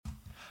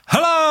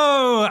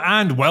Hello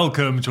and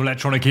welcome to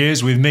Electronic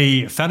Ears with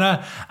me,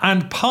 Fenner,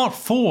 and part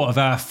 4 of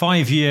our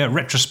 5-year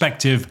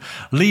retrospective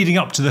leading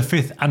up to the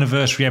 5th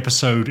anniversary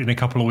episode in a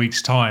couple of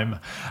weeks' time.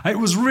 It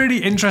was really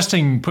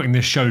interesting putting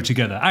this show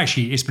together.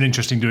 Actually, it's been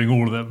interesting doing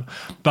all of them,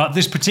 but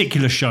this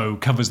particular show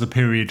covers the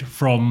period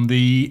from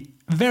the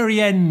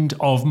very end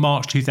of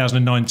March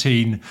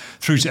 2019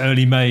 through to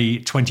early May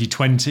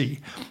 2020.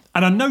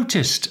 And I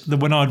noticed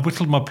that when I'd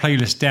whittled my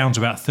playlist down to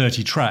about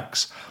 30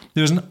 tracks,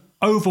 there was an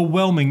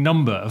overwhelming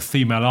number of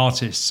female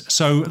artists.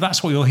 So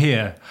that's what you'll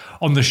hear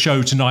on the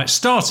show tonight,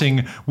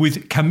 starting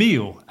with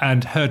Camille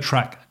and her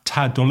track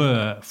Ta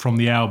Douleur from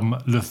the album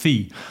Le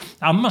Fille.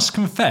 I must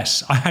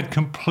confess, I had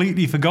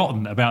completely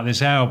forgotten about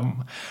this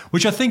album,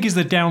 which I think is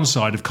the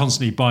downside of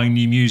constantly buying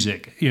new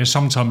music. You know,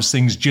 sometimes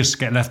things just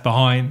get left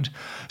behind.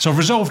 So I've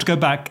resolved to go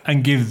back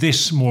and give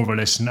this more of a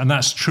listen, and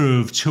that's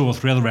true of 2 or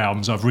 3 other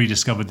albums I've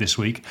rediscovered this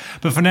week.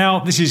 But for now,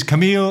 this is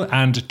Camille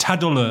and Ta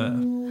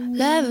Douleur.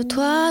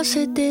 Lève-toi,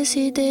 c'est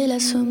décidé,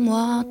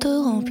 laisse-moi te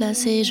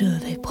remplacer, je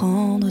vais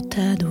prendre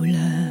ta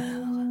douleur.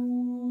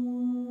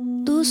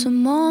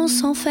 Doucement,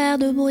 sans faire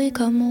de bruit,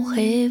 comme on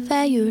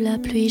réveille la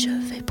pluie, je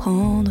vais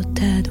prendre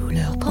ta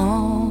douleur,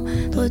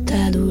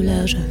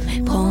 je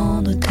vais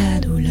prendre ta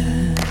douleur.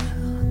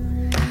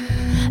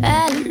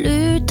 Elle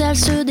lutte, elle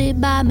se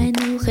débat, mais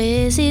ne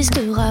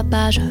résistera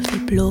pas, je vais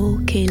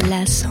bloquer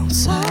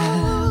l'ascenseur.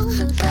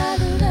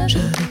 Je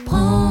vais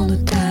prendre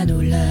ta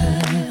douleur.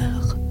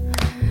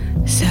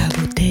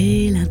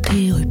 Saboter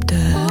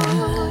l'interrupteur.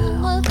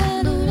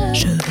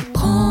 Je vais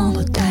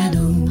prendre ta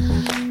douleur.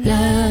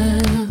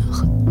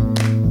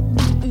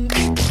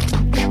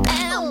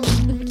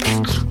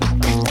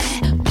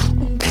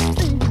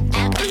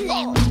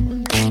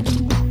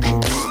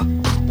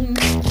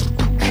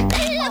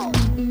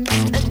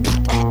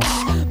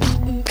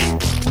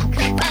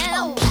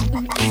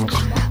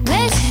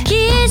 Mais ce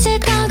qui s'est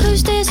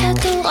incrusté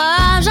cet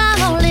orage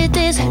avant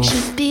l'été, cette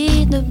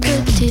chipie de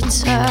petite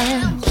sœur.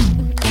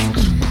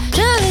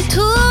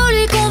 Tout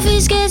lui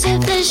confisquer ses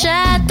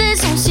fléchettes et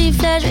son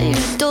sifflet, je vais lui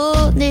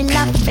donner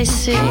la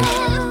fessée.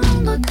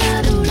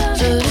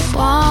 Je vais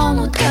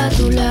prendre ta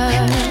douleur,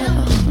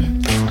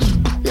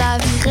 la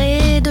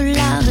virer de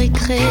la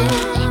récré.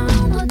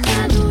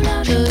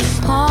 Je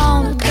vais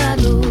prendre ta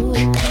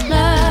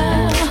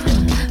douleur.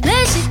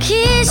 Mais c'est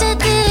qui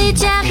cette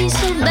héritière qui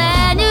se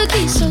baigne,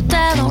 qui se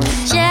terre dans le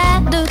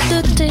tiède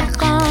de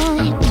terrain?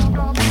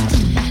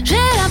 Je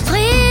vais la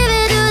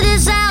priver de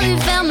dessert, lui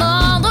faire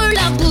mordre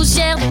la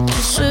poussière de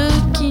tous ceux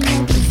qui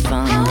n'ont plus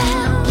faim.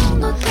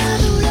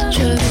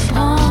 Je vais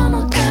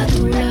prendre ta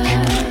douleur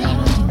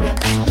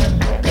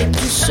et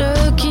tous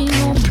ceux qui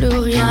n'ont plus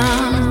rien.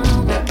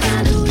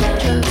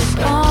 Je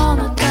vais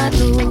prendre ta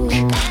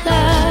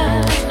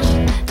douleur.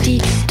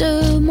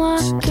 Dites-moi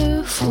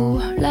que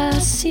fout la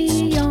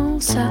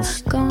science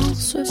quand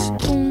ce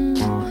pont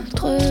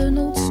entre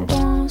nos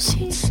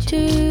pensées.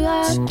 Tu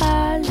as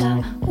mal là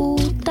où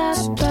t'as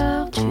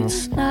peur, tu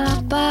n'as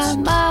pas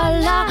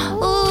mal là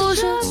où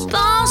je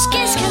pense.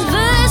 Qu'est-ce qu'elle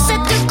veut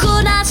cette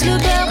connasse, le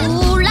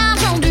beurre ou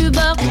l'argent du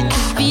beurre, que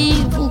tu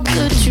vives ou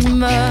que tu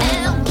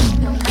meurs.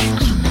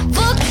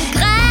 Faut qu'il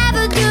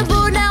crève de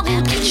bonheur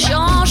ou qu'il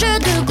change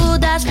de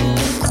godasse, ou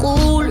qu'il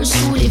croule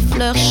sous les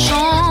fleurs,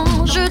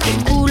 change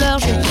de couleur.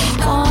 Je vais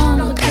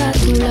prendre ta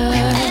douleur,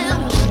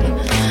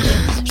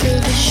 je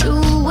vais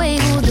jouer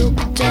au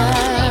docteur.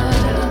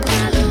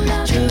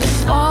 Je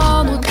vais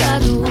prendre ta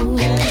douleur.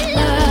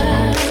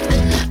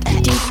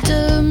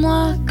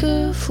 Dites-moi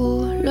que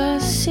fout la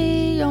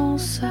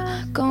science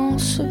quand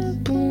ce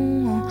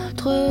pont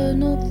entre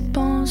nos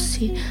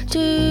pensées. Tu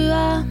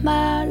as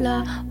mal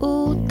là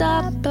où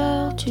t'as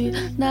peur, tu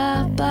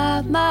n'as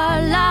pas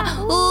mal là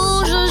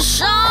où je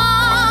chante.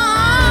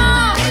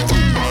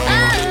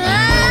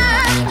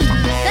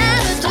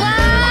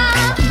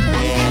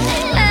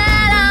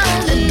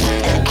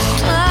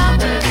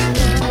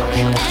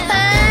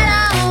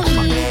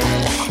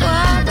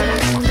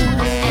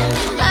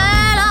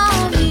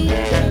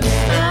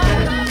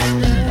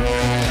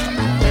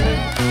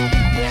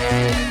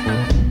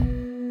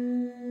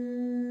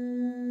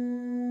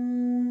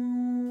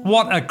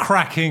 What a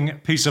cracking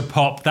piece of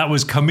pop. That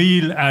was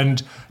Camille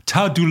and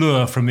Ta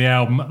Douleur from the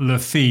album Le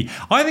Fille.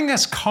 I think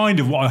that's kind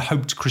of what I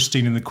hoped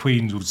Christine and the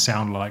Queens would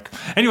sound like.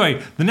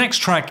 Anyway, the next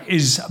track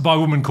is by a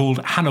woman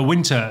called Hannah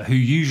Winter, who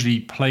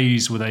usually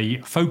plays with a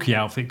folky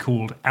outfit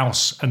called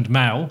Aus and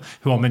Mal,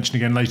 who I'll mention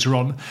again later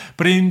on.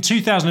 But in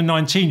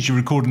 2019, she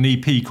recorded an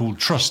EP called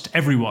Trust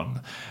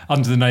Everyone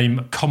under the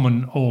name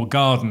Common or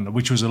Garden,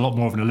 which was a lot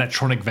more of an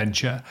electronic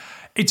venture.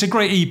 It's a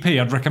great EP,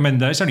 I'd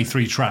recommend that. It's only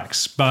 3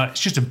 tracks, but it's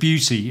just a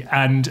beauty.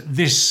 And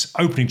this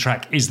opening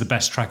track is the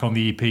best track on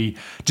the EP.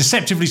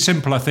 Deceptively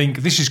simple, I think.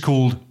 This is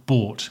called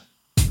Bought.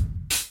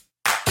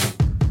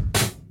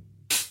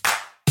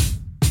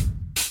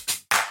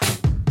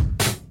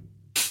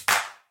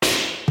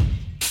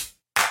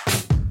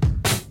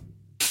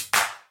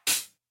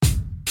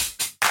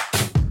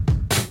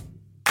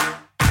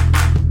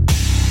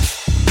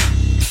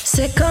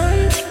 C'est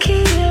comme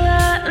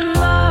tequila and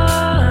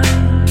wine.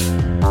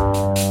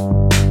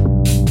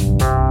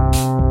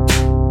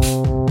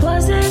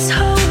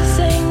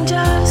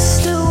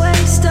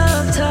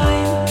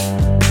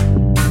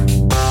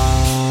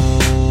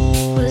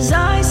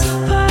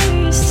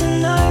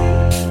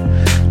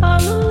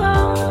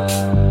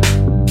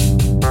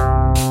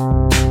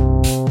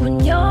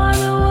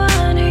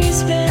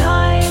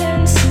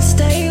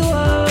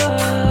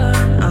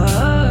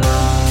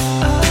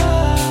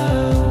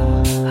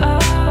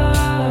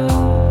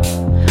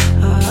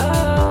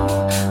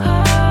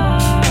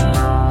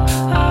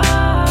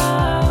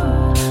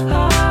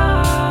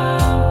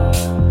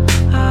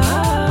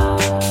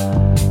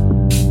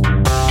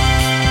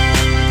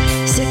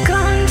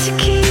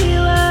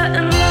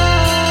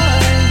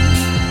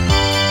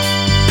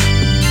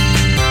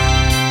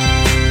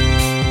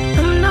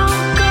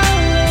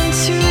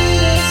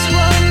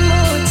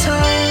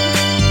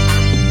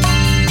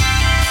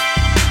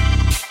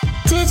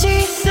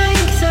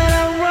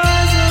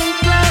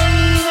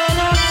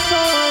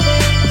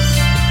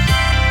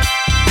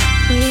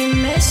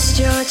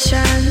 a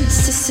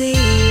chance to see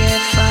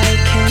if I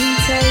can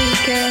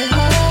take it.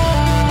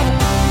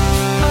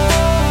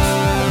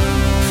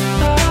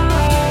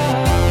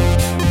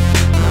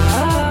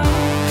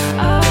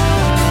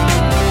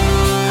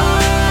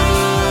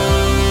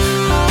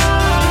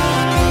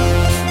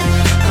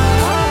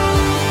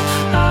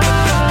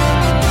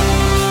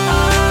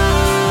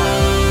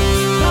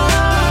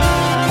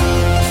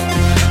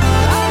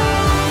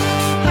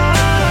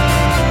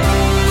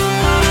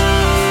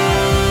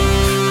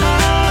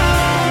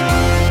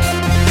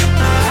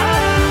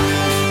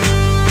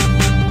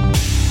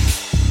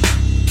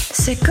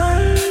 C'est quand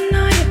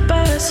I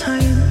bus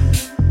home.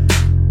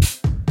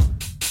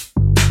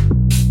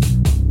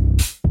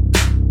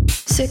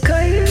 Sick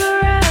over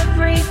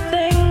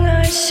everything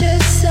I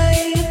should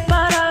say,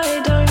 but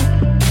I don't.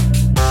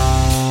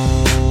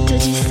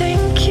 Did you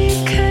think you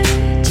could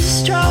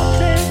just drop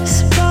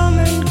this bomb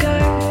and go?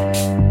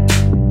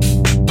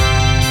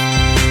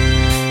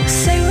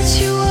 Say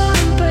what you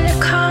want, but it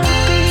can't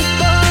be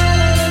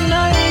bothered. I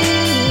know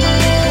you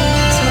want to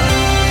be told.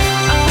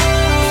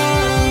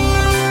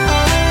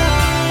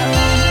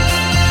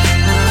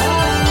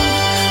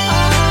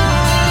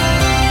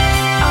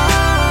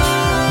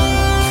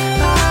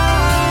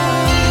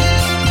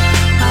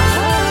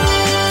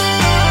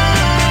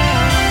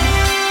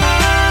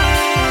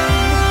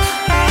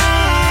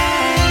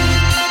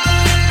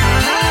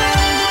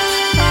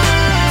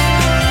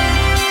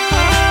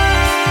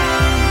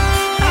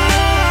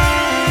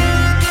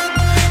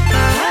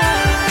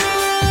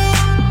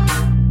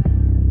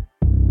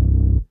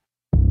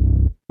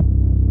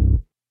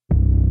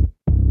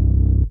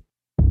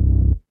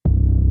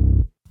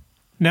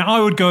 Now,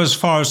 I would go as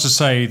far as to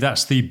say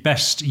that's the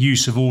best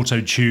use of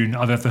auto-tune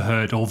I've ever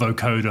heard, or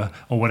vocoder,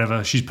 or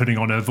whatever she's putting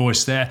on her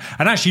voice there.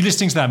 And actually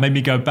listening to that made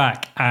me go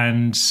back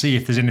and see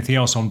if there's anything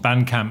else on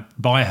Bandcamp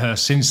by her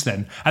since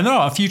then. And there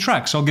are a few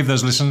tracks. I'll give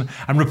those a listen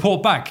and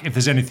report back if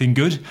there's anything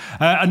good.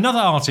 Another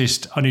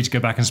artist I need to go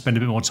back and spend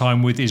a bit more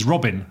time with is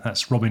Robyn.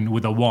 That's Robyn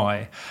with a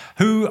Y,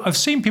 who I've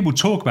seen people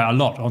talk about a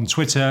lot on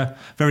Twitter,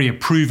 very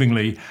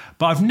approvingly,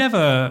 but I've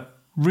never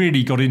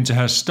really got into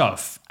her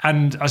stuff,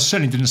 and I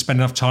certainly didn't spend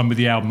enough time with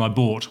the album I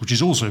bought, which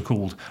is also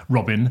called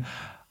Robyn,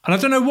 and I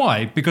don't know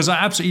why, because I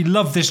absolutely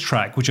love this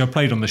track, which I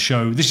played on the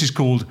show. This is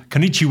called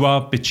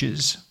Konnichiwa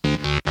Bitches.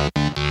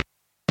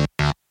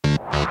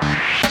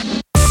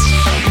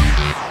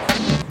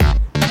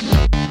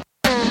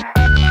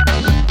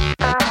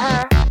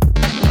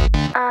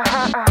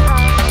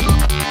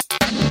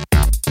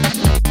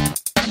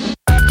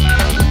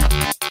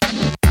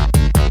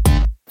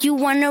 You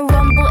wanna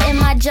rumble in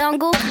my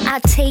jungle? I'll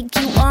take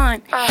you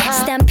on.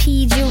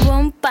 Stampede your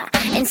Roomba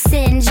and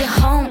send you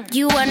home.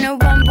 You wanna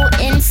rumble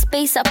in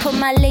space? I put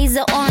my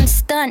laser on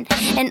stun.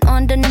 And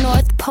on the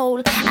North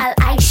Pole, I'll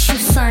ice you,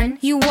 son.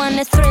 You want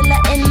a thriller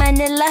in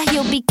Manila?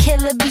 You'll be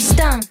killer, be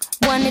stung.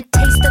 Want a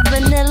taste of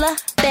vanilla?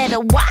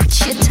 Better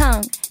watch your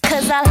tongue.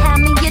 Cause I'll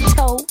hammer your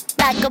toe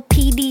like a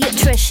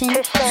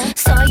pediatrician.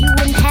 Saw you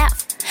in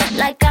half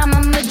like I'm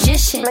a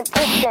magician.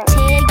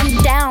 Tear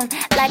you down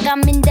like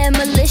I'm in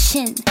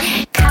demolition.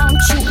 Count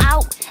you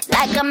out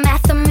like a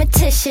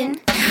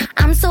mathematician.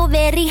 I'm so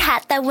very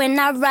hot that when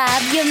I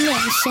rob your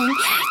mansion,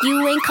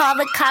 you ain't call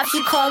the cops,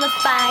 you call the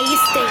fire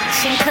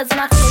station. Cause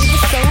my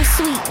flavor's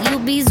so sweet, you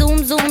be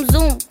zoom, zoom,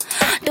 zoom.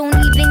 Don't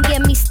even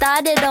get me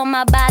started on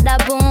my bada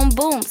boom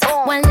booms.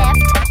 One left,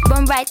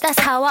 one right, that's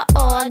how I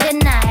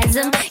organize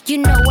them. You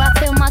know I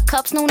fill my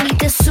cups, no need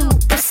to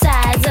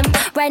supersize them.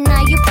 Right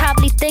now you're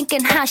probably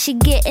thinking how she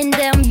getting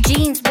them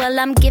jeans. Well,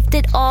 I'm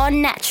gifted all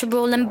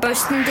natural and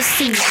bursting the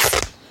seams.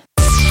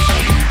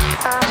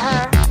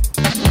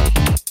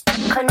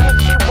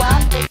 Konnichiwa,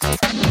 bitches.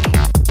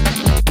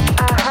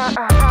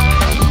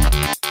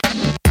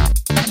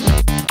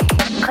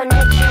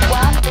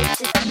 Konnichiwa,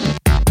 bitches.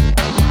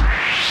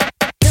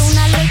 Don't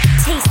I look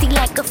tasty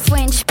like a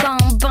French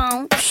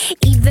bonbon?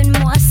 Even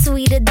more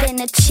sweeter than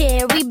a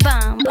cherry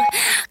bomb.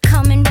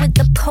 Coming with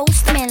the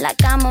postman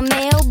like I'm a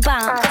mail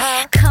bomb.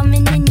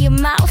 Coming in your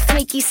mouth,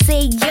 make you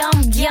say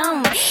yum,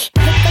 yum. Hit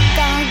the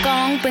gong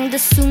gong, bring the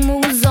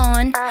sumos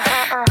on.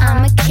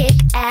 I'ma kick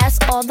ass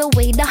all the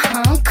way to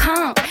Hong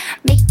Kong.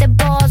 Make the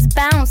balls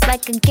bounce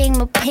like a game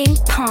of ping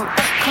pong.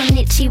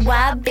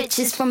 Konnichiwa,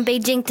 bitches from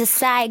Beijing to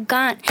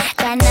Saigon.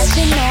 Got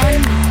nothing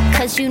on me,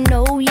 cause you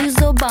know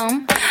you's a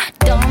bum.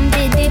 Dum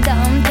diddy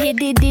dum,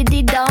 diddy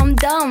diddy dum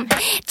dum.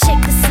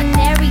 Check the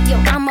scenario,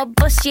 I'ma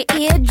bust your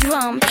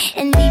eardrum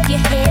and leave your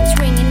heads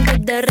ringing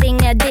with the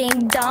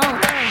ring-a-ding-dong.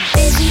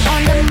 Busy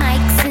on the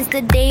mic since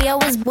the day I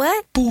was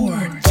what?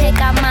 Born. Check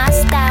out my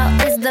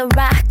style, is the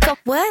rock of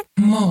what?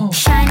 Mo.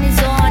 Shine is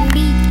on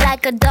me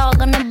like a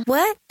dog on a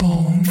what?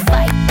 Bone.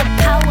 Fight the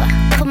power,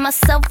 put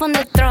myself on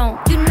the throne.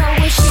 You know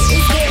when shit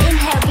is getting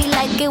heavy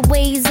like it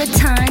weighs a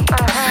ton.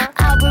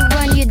 I will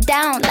run you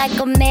down like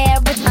a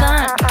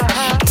marathon.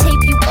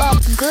 Tape you up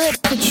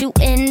good, put you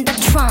in the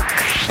trunk.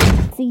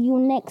 See you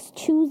next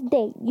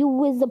Tuesday,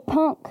 you is a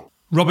punk.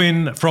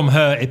 Robin from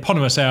her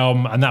eponymous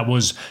album, and that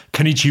was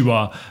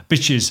Konnichiwa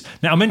Bitches.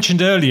 Now, I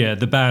mentioned earlier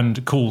the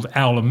band called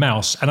Owl and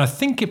Mouse, and I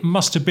think it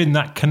must have been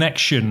that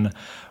connection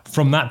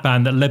from that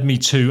band that led me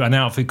to an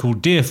outfit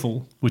called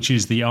Deerful, which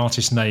is the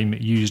artist name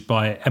used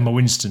by Emma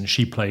Winston.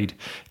 She played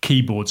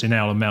keyboards in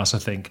Owl and Mouse, I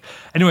think.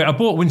 Anyway, I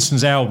bought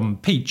Winston's album,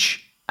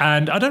 Peach,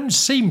 and I don't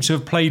seem to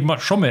have played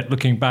much from it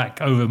looking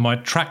back over my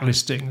track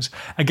listings.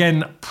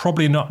 Again,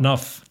 probably not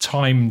enough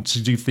time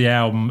to do the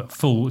album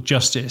full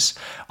justice.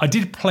 I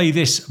did play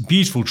this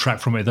beautiful track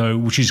from it though,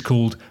 which is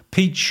called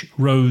Peach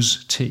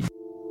Rose Tea.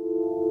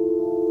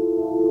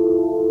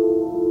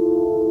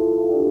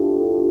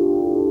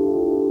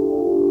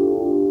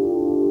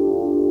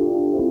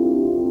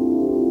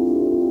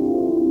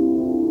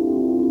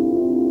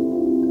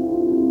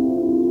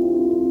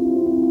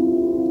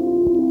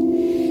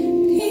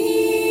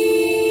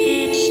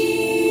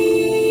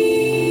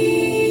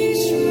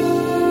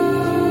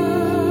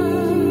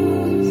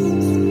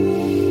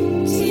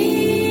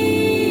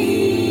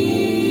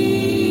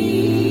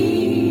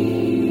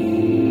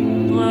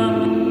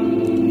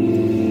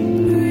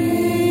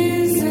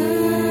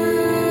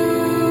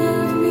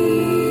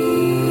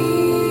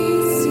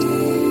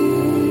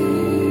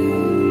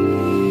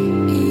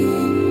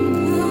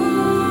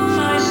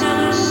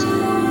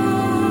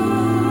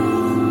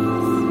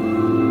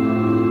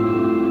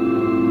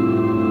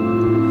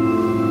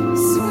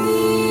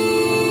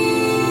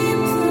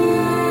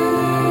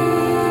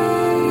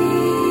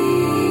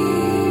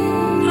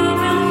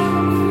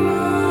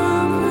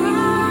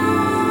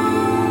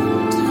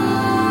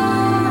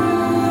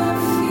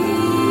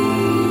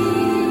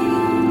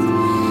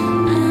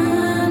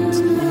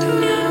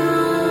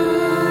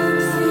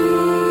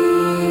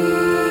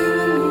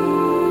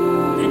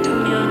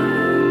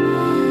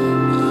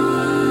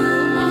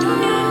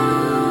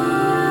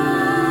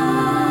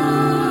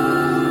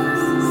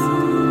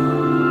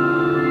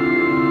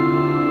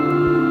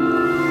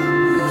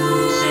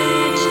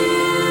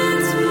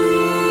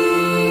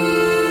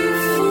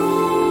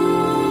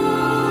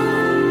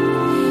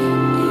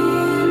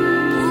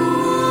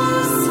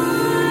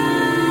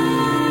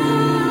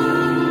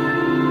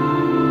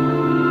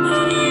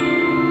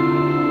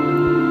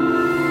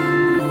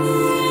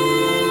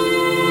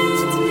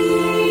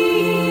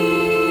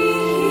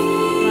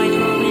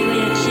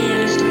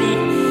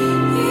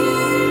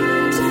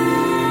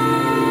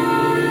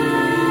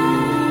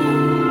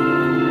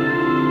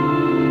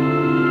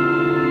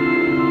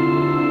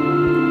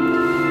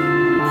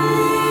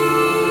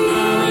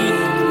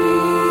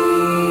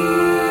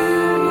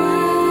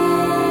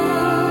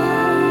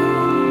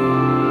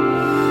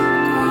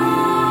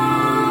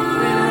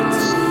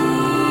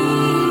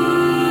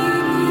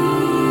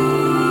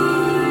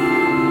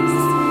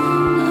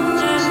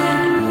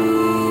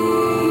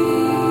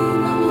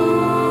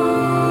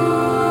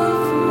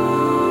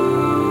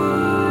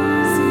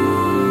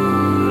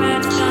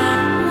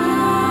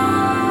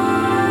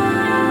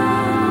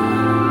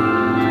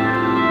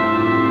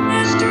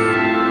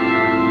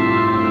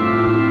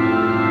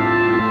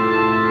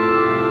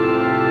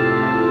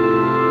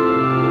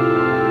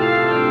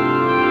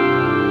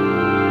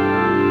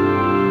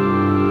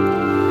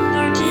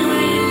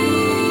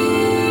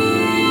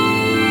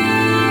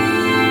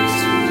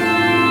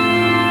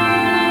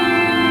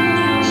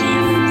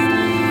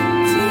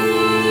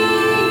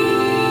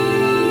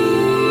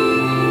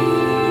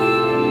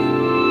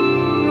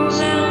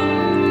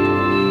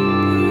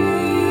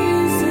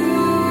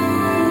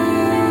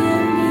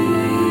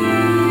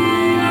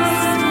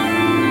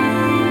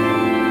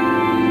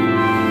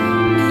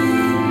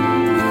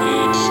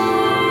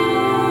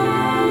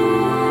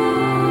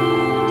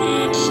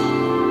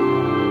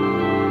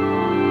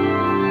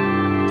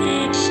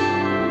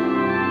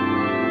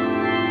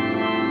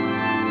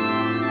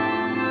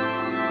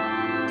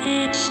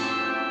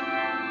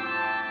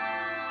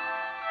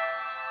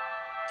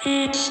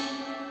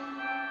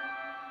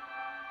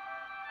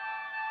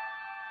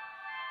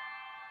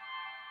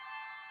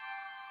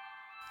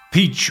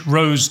 Peach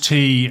Rose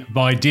Tea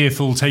by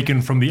Deerful,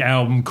 taken from the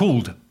album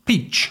called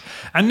Peach.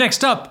 And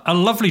next up, a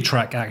lovely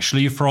track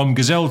actually from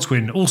Gazelle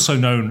Twin, also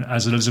known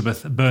as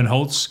Elizabeth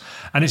Bernholtz,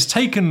 and it's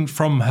taken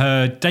from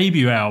her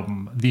debut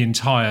album, The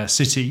Entire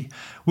City,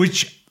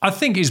 which I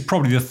think is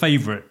probably the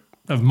favourite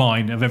of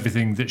mine of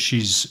everything that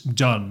she's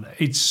done.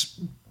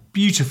 It's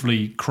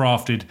beautifully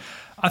crafted,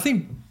 I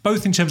think,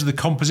 both in terms of the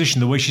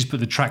composition, the way she's put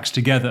the tracks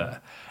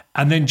together,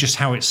 and then just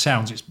how it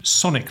sounds. It's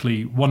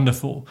sonically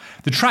wonderful.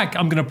 The track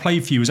I'm going to play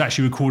for you was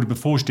actually recorded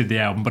before she did the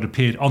album, but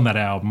appeared on that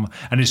album,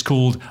 and it's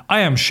called I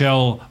Am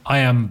Shell, I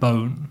Am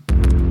Bone.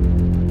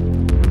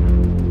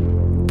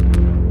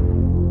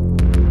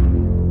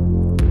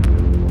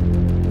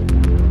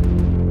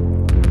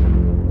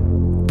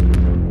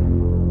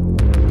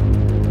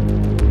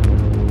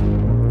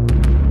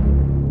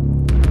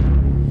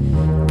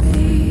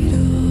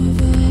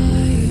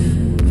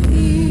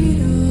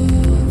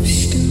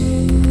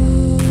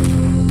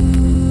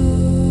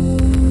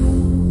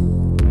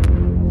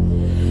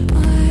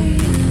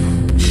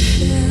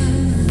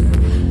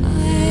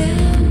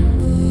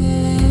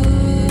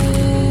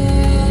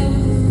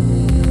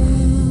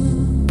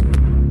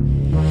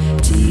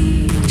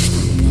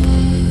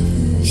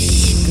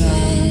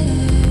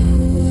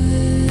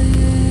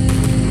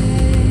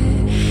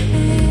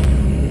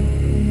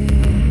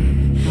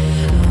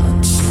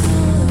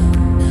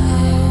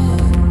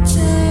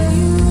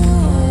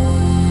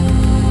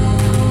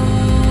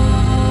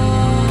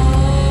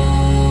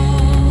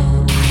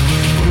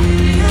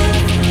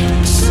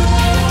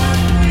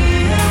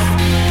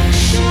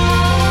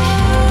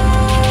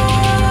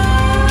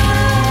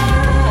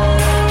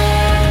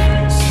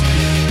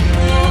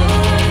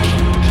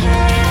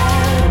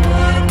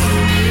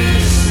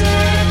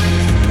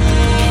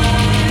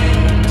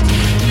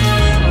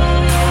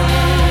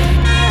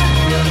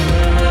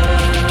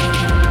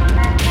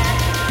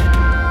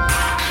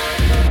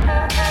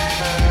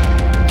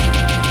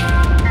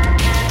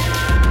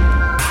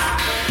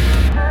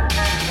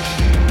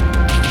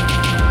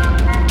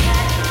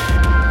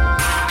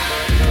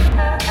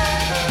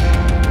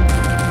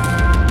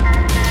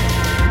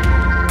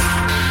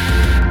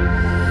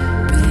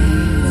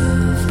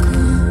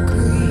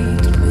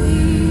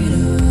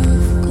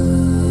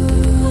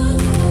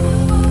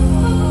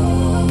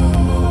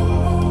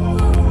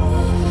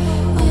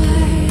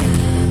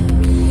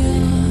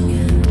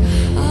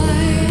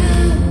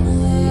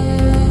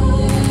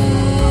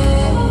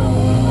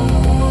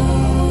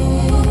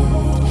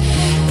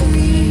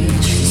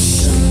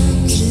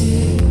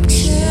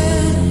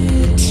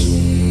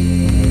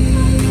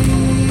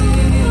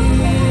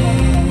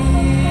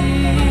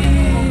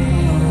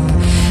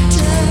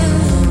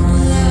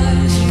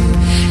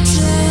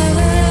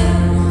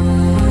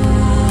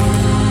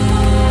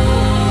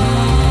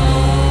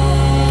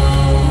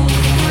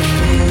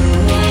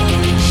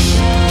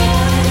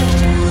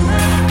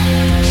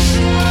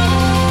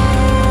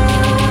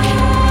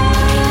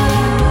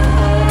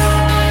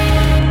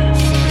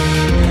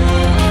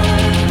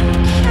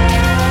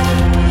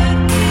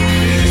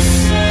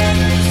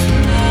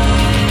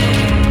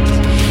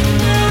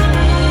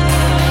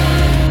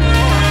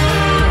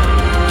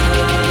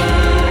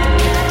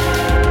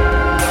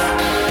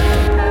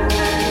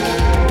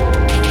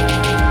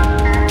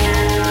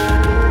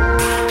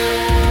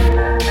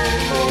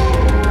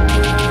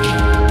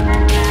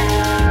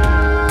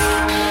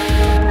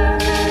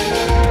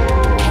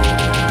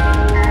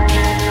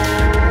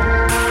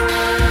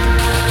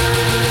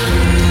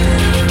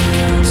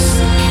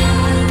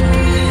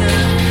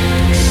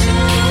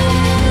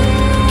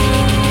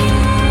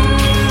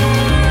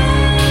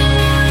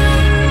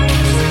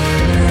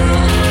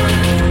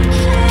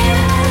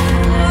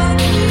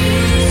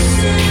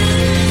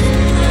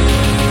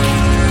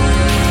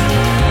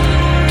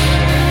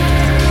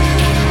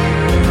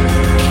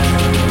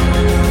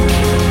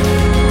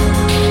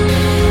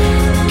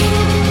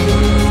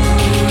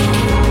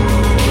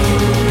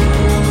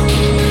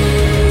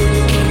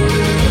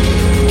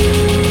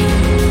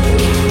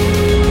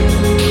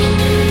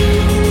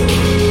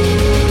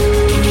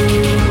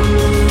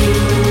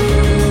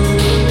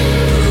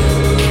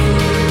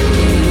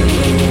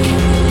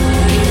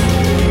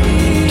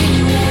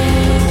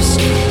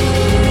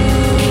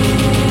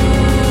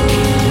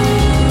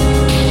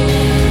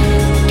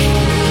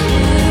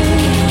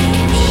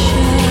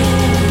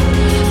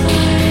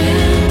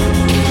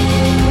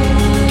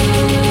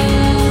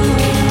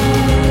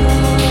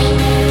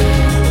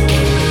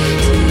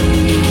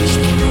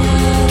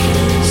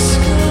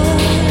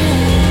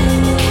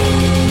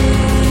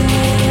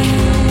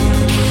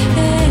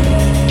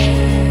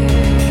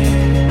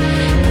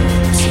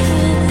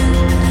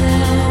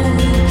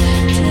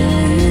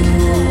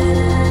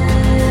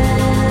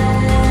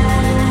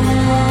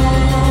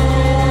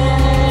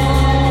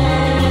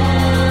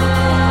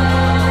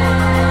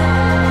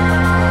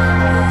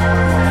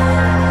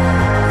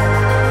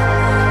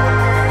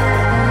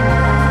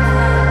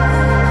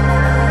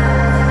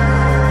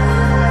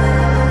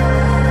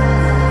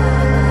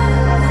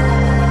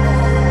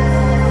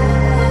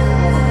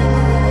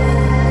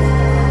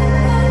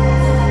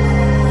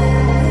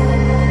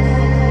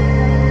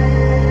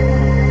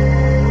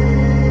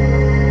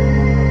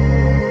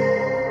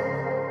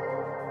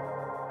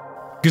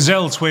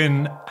 Gazelle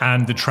Twin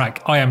and the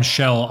track I Am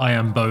Shell, I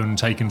Am Bone,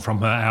 taken from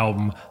her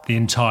album The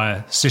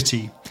Entire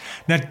City.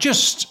 Now,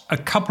 just a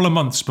couple of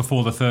months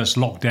before the first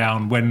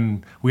lockdown,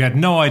 when we had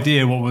no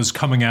idea what was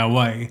coming our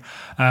way,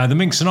 the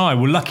Minx and I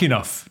were lucky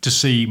enough to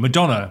see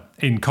Madonna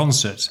in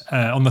concert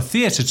on the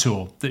theatre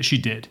tour that she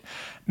did.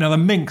 Now, the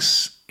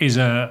Minx is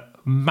a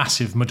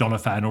massive Madonna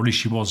fan, or at least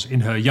she was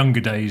in her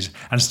younger days,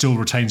 and still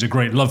retains a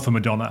great love for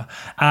Madonna.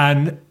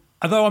 And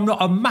although I'm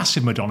not a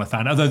massive Madonna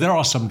fan, although there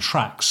are some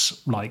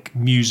tracks like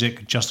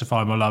Music,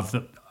 Justify My Love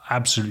that I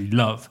absolutely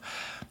love,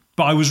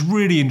 but I was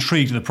really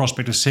intrigued at the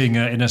prospect of seeing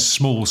her in a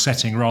small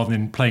setting rather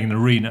than playing an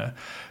arena.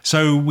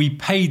 So we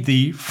paid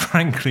the,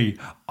 frankly,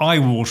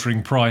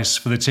 eye-watering price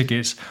for the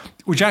tickets,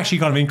 which actually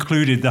kind of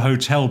included the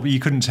hotel, but you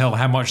couldn't tell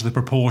how much the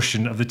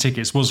proportion of the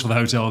tickets was for the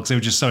hotel because they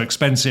were just so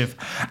expensive.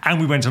 And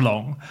we went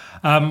along.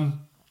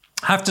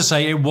 I have to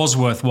say it was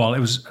worthwhile.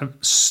 It was a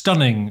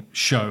stunning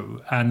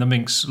show, and the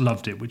Minx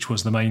loved it, which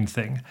was the main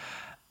thing.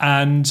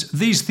 And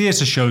these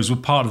theatre shows were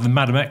part of the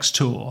Madam X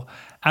tour.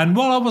 And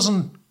while I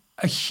wasn't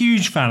a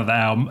huge fan of the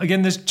album,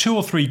 again, there's 2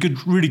 or 3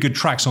 really good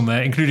tracks on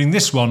there, including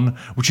this one,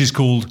 which is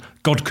called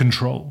God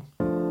Control.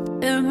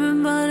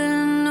 Everybody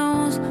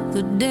knows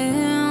the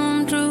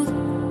damn truth.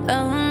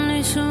 Our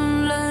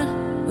nation led,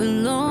 we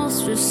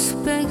lost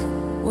respect.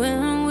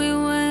 When we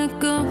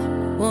wake up,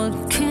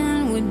 what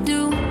can we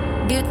do?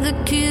 Get the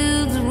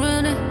kids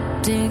ready,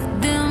 take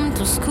them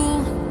to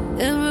school.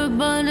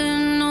 Everybody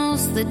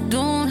knows they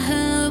don't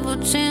have a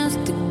chance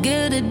to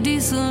get a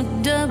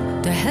decent job,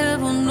 to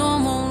have a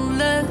normal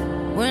life.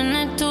 When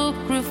I talk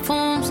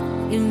reforms,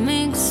 it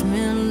makes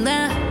me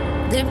laugh.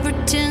 They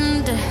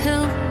pretend to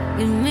help,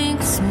 it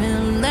makes me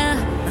laugh.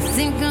 I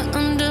think I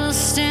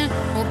understand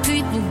why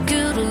people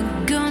get a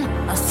gun.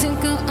 I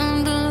think I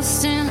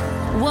understand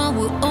why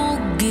we all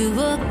give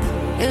up.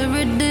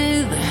 Every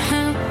day they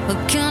have a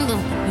kind of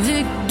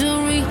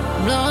victory.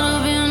 Blood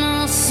of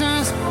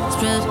innocence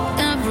spread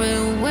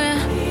everywhere.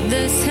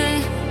 They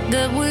say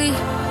that we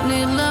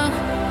need love,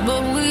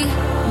 but we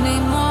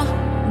need more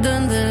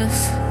than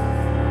this.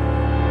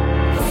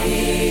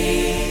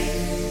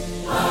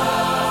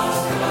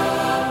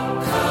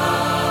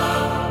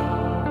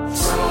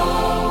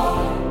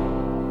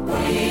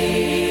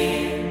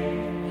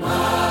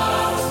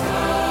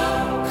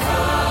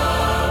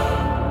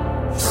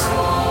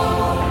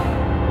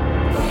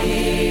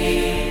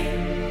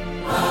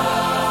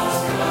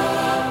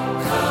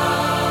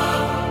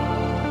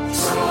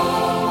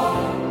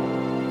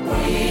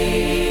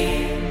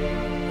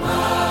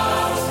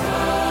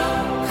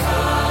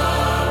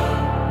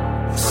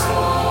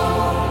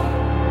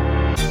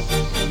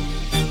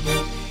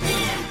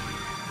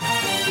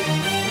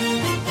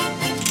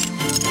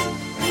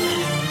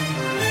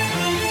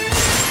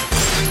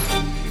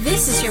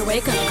 This is your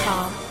wake-up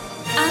call.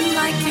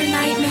 Unlike your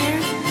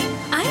nightmare,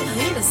 I'm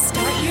here to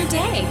start your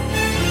day.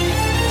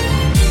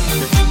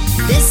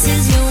 This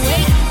is your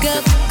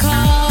wake-up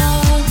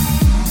call.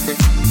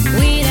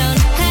 We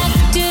don't have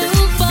to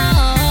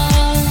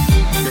fall.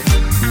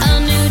 A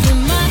new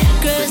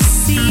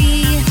democracy.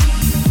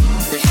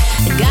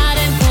 God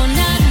and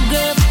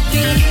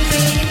pornography.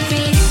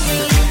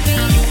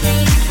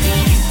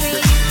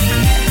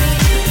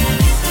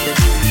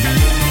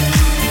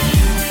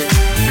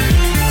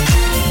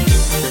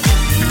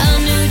 A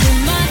new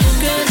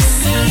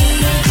democracy.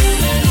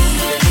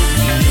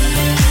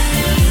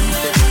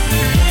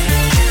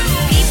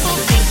 People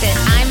think that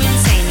I'm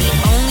insane. The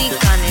only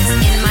gun is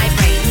in my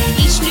brain.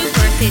 Each new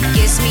birth, it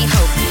gives me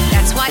hope.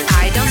 That's why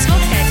I don't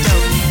smoke that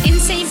dope.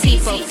 Insane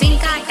people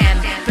think I am.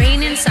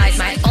 Brain inside,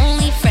 my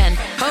only friend.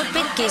 Hope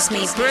it gives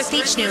me birth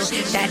each new.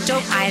 That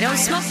dope, I don't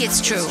smoke,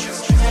 it's true.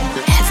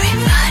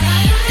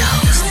 Everybody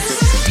knows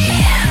the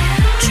damn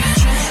truth.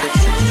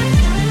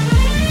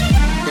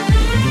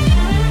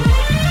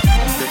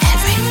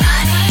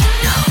 Everybody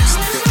knows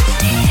the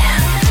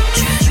damn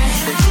truth.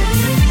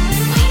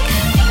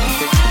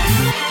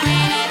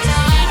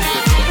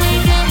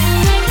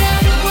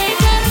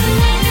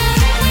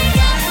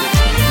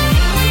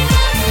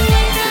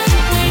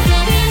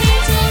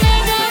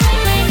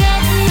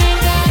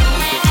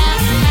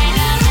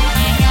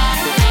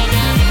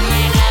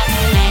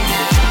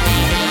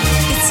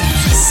 It's a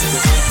mistake.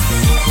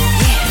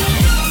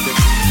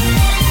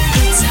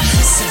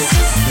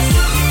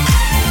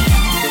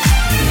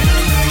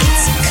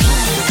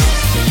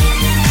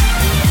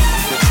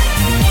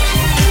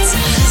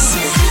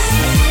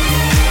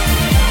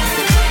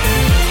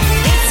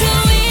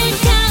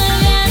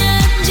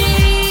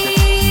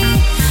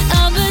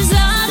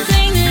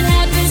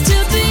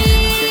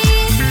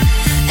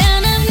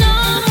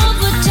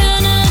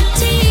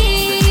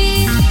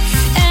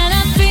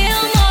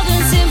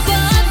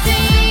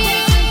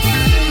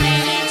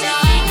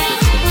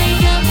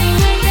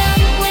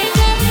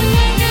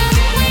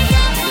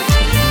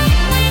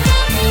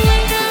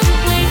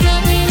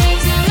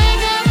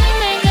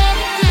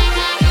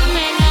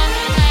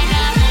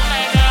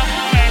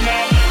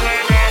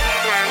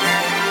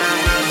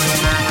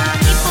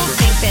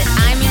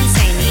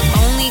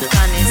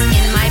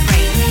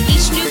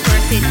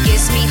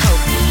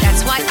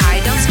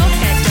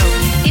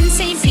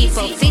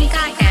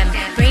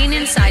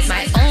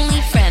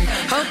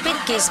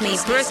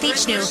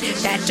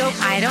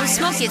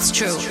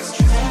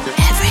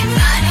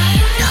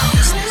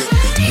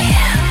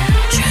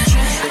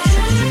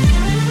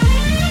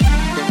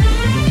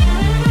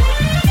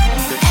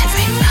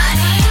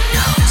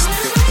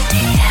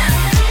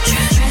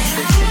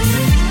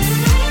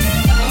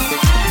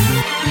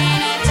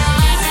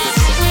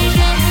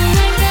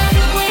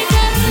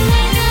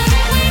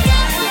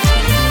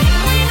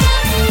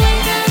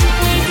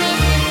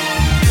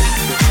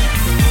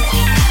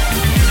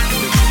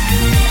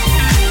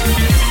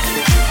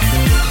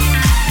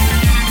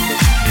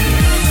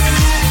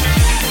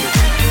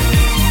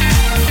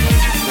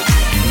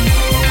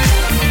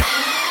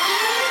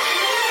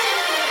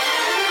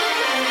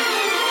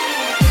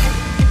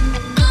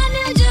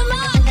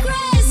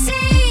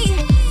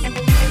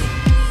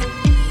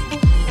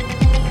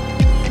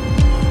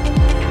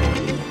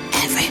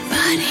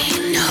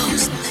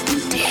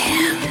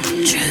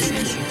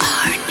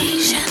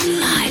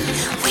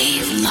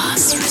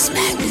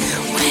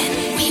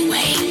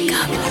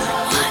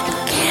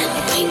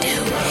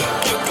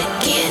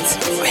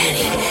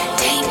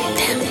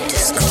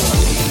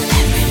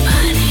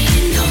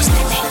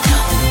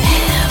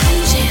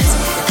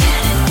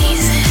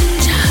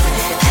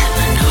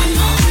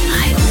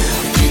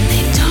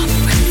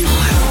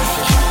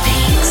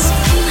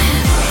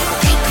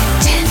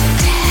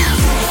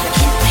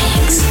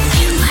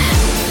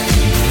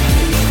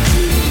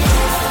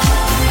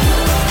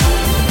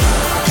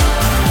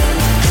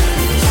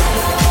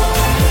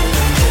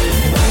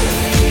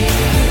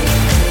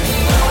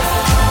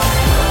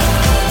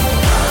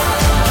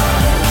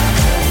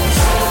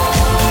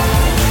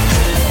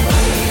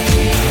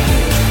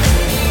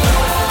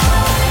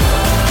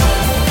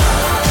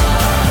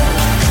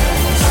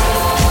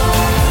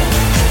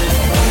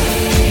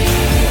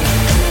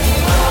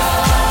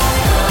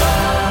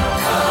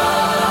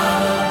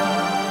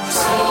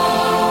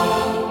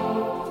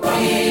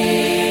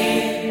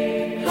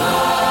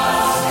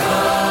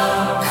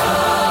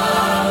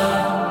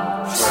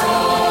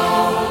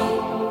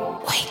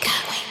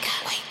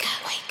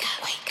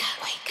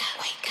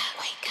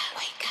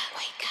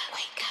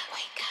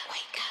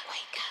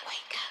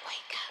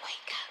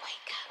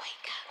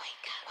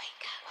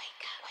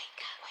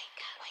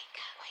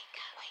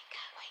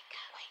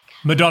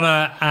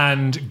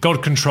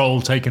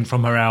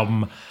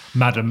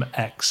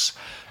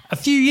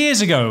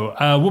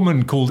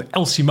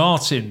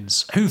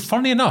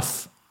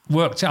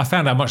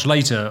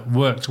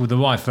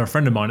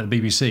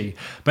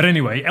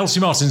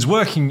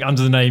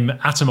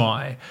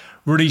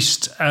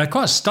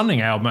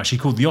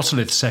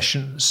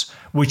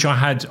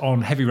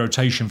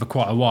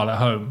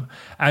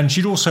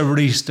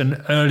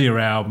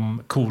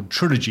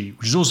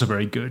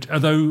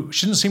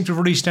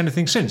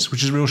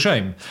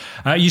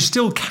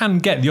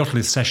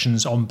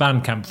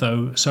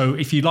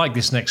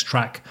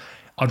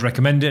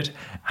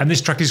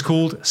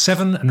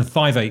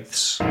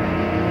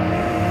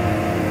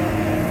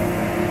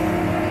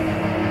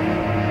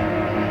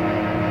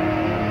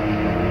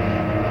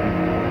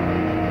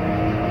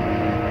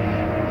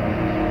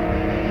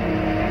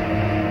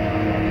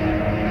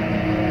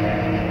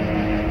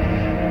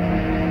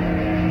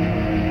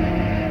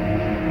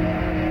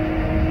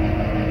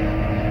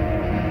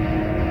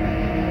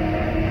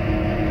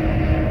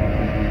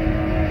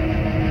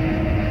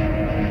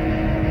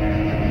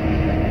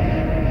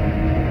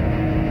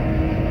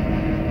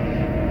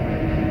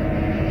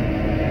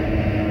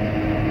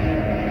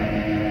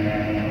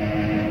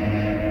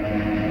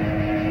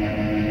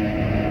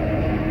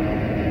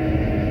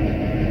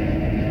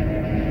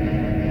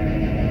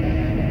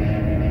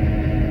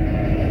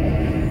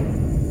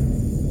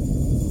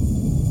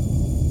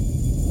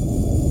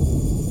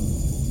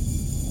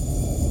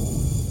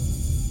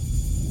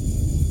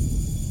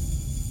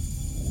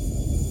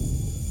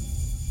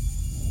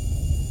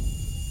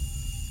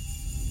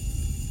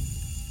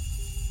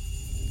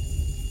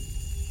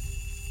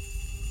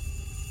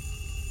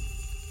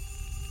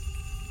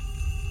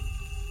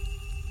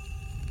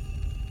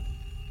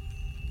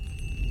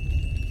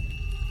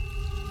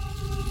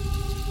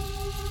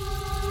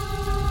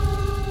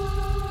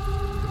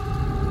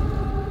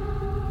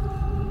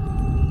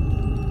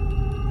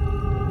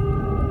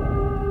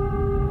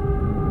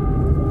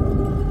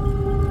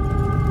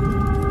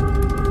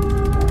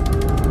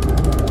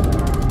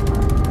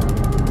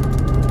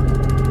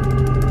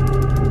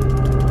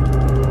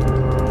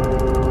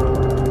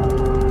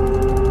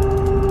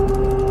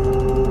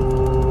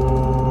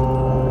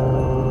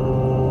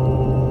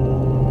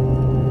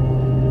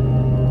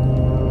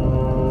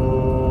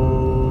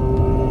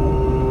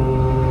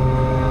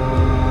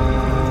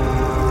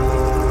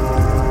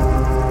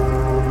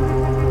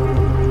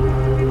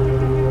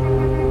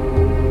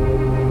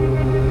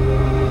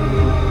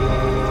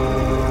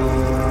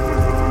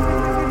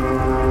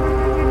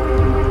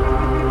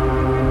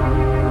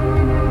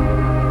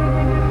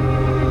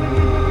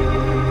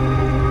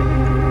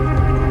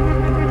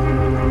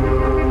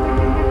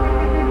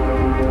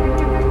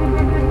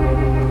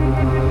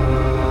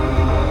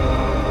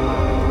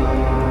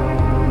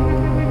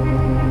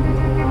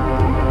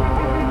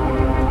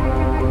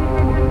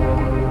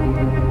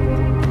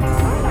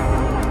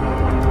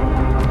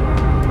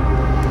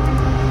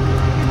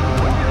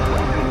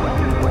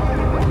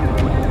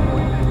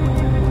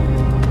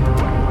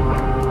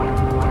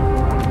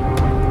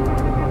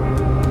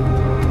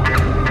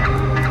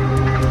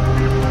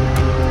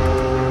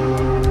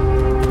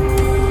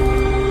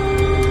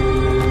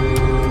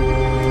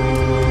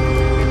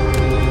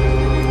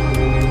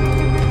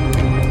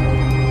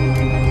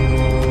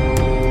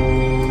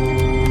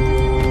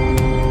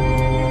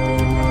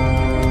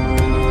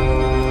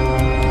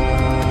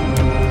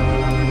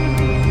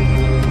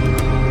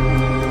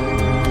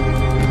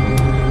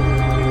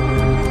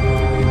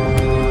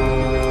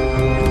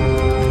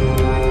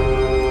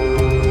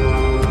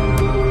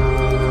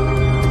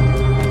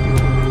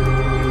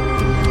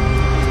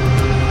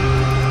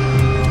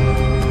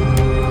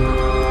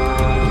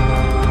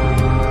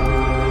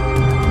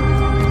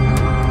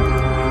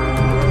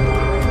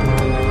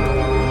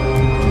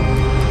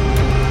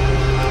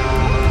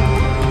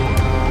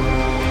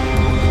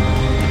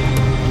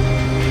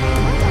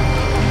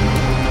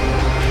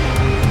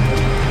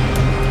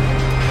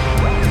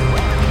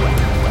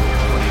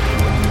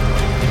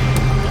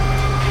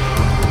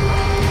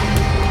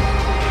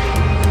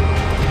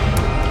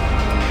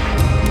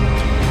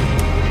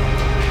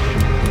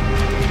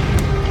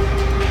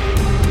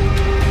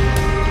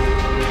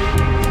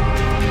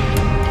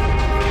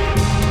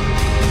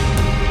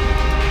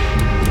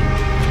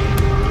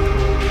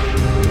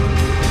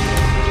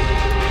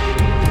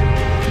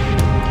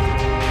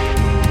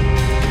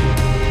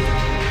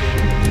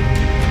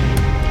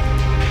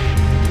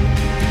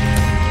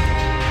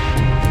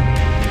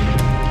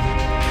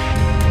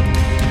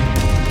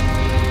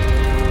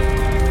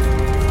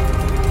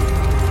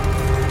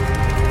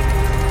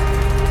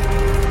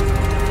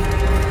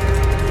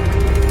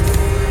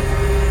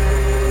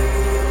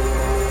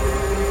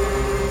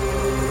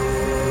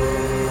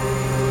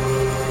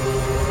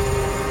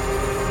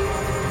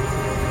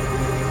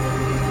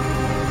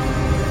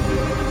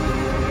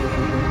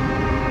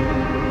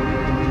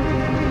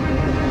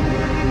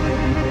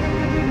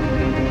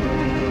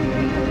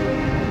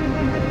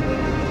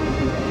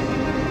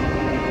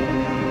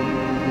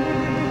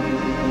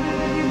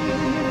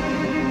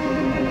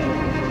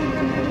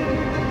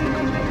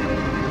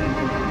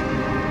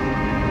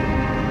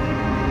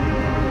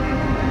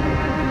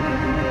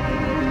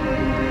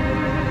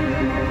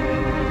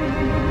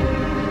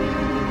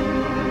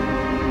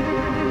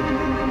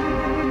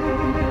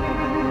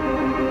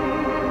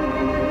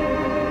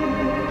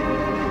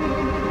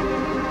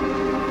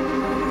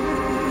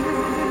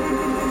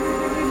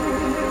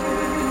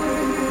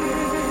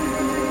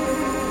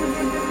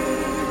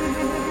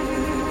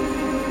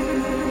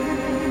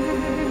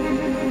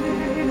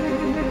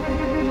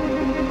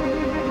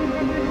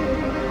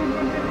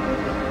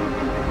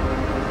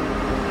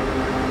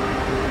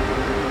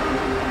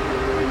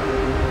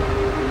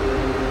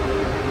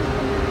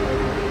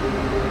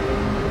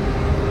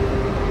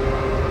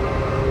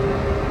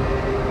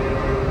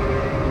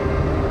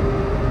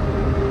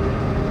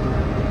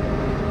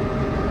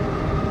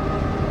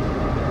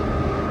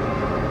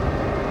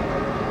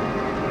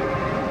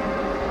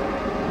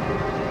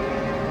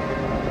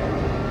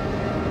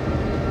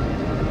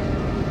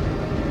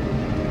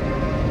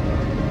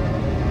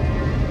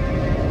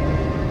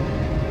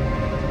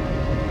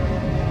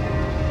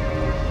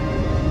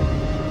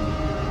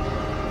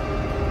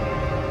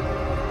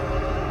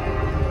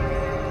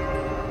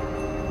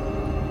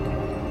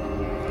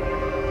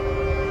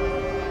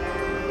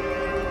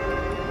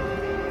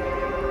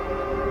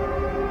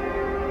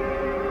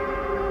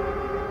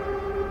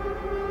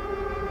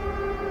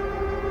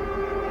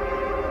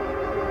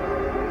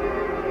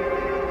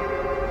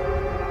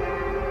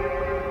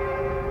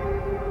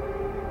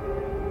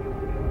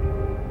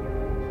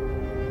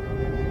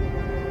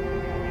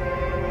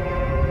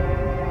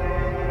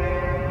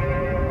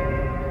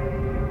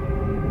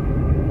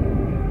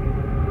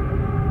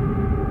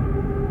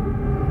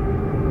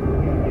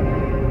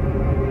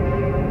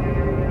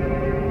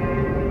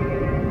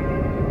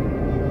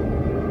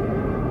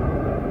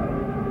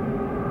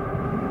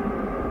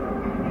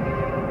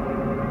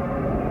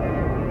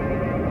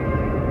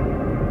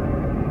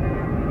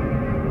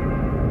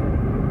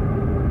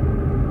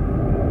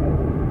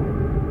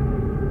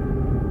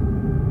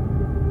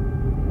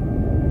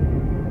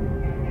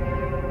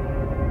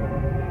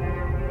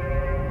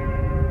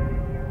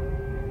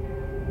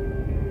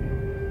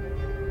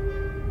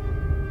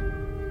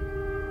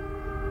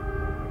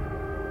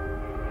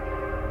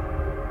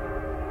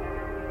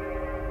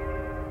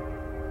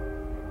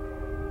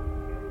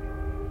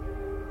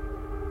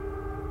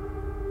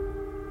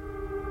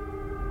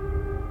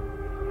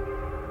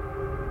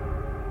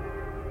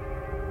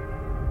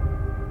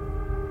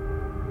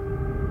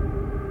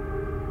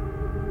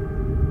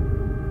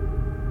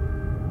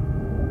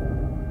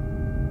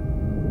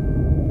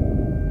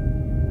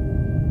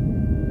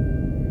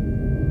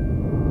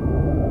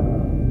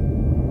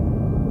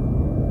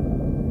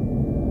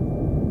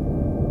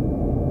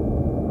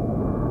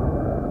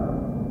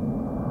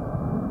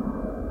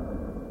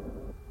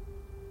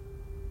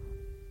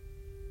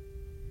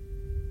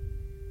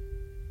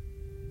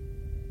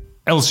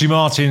 Elsie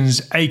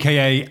Martins,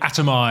 aka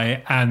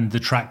Atomai, and the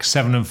track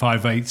 7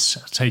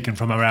 5/8, taken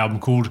from her album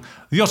called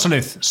The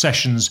Otolith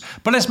Sessions.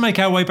 But let's make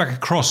our way back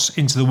across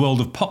into the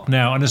world of pop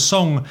now, and a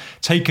song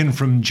taken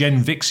from Jen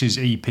Vix's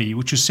EP,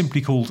 which was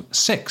simply called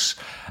 6.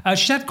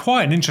 She's had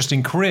quite an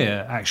interesting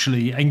career,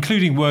 actually,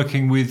 including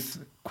working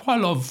with quite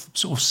a lot of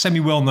sort of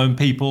semi-well-known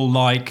people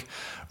like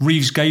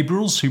Reeves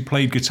Gabriels, who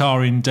played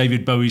guitar in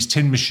David Bowie's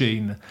Tin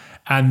Machine,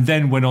 and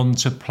then went on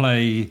to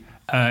play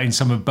in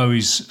some of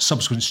Bowie's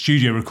subsequent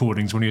studio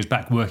recordings when he was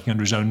back working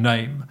under his own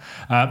name.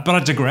 But I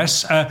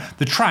digress.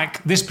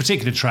 This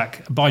particular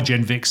track by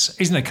Jen Vix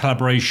isn't a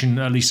collaboration,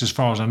 at least as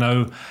far as I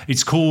know.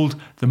 It's called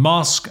The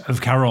Mask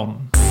of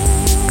Charon.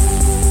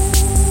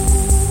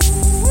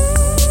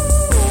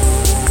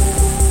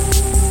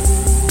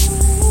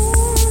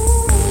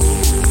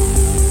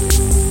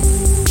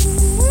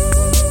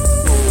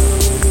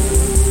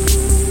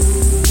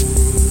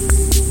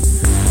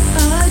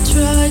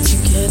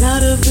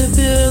 Out of the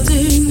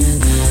building,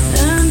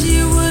 and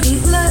you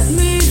wouldn't let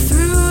me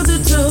through the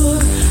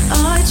door.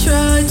 I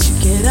tried to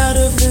get out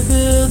of the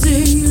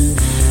building,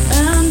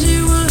 and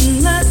you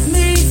wouldn't let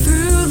me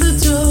through the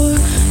door.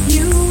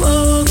 You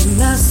wore the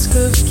mask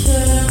of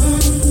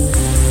Charon,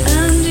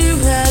 and you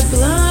had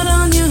blood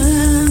on your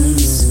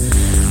hands.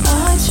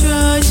 I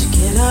tried to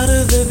get out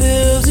of the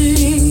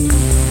building.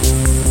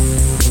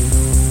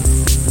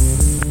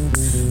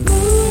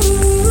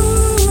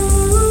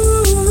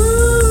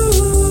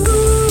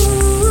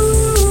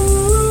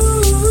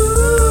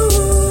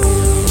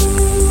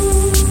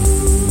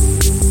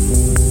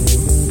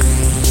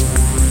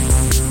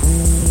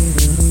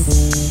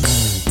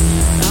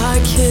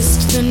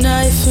 The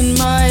knife in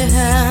my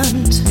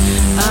hand,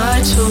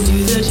 I told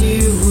you that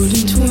you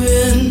wouldn't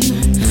win.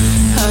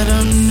 I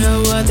don't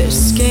know why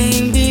this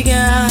game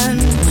began,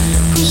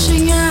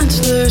 pushing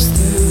antlers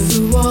through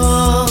the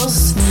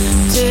walls.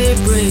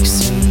 Daybreak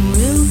soon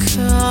will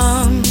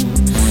come,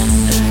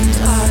 and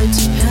I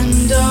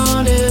depend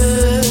on it.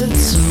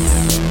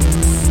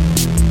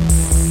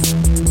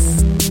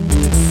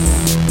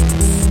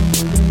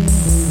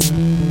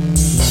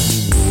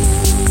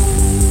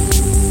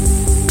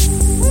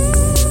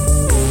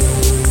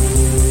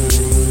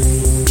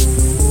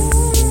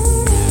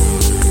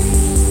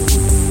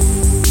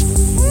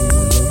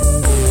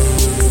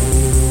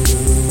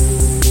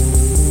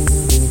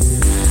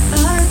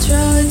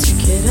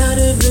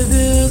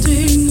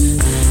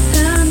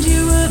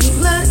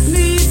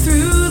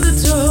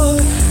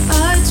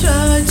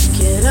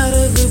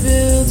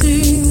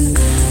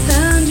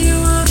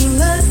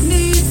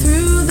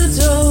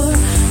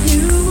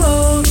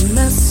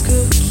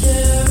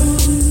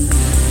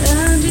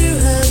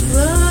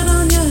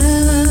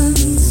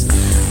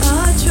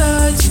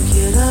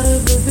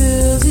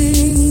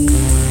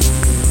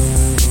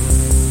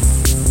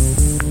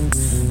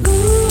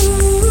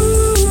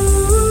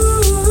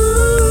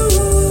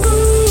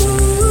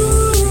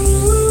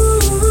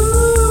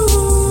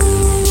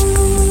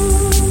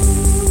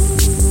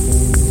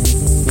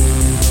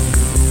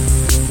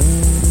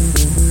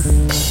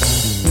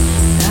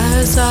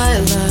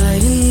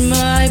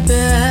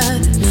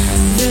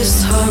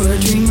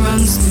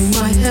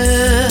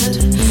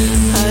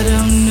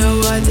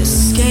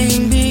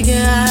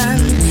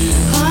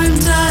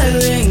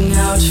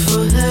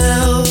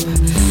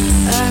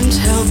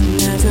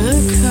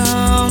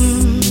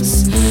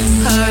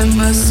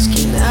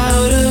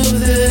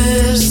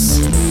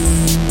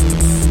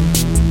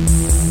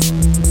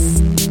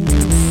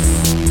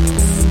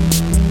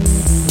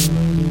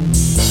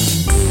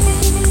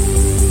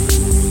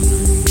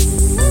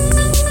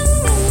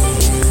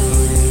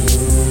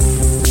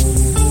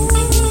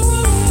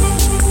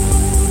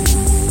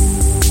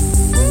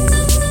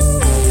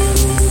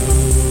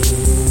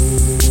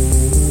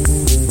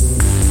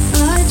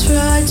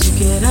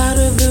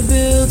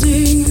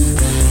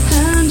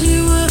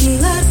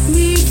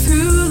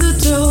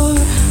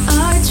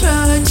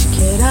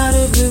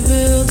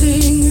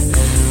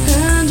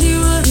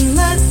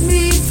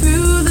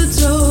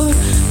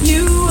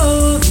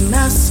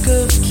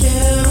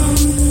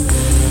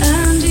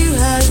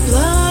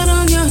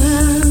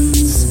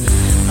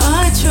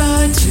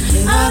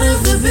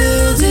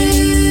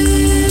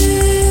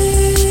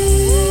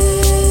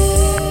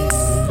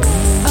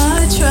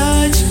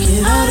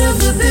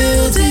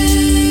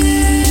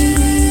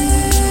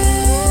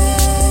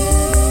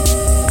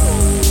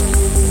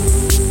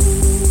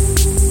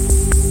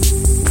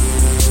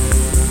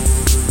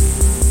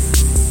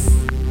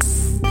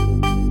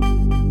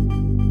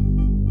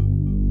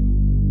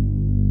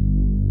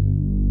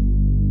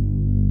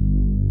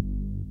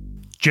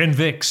 Jen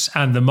Vix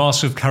and The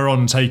Mask of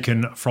Charon,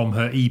 taken from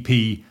her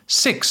EP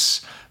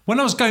 6. When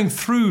I was going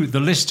through the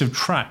list of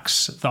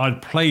tracks that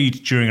I'd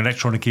played during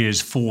Electronic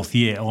Ear's 4th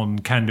year on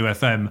Can-Do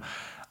FM,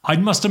 I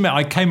must admit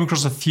I came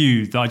across a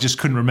few that I just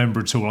couldn't remember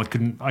at all. I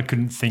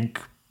couldn't think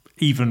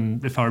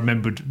even if I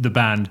remembered the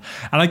band.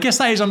 And I guess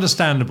that is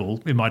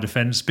understandable in my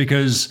defence,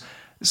 because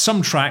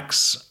some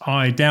tracks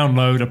I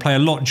download, I play a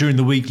lot during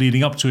the week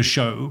leading up to a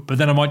show, but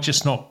then I might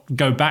just not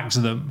go back to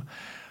them.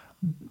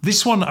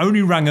 This one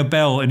only rang a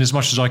bell in as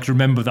much as I could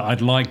remember that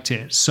I'd liked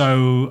it.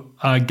 So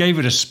I gave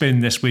it a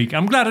spin this week.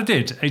 I'm glad I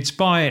did. It's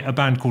by a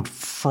band called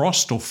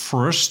Frost or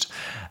Frust,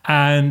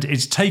 and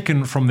it's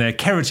taken from their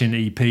Keratin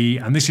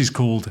EP, and this is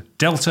called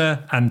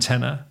Delta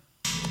Antenna.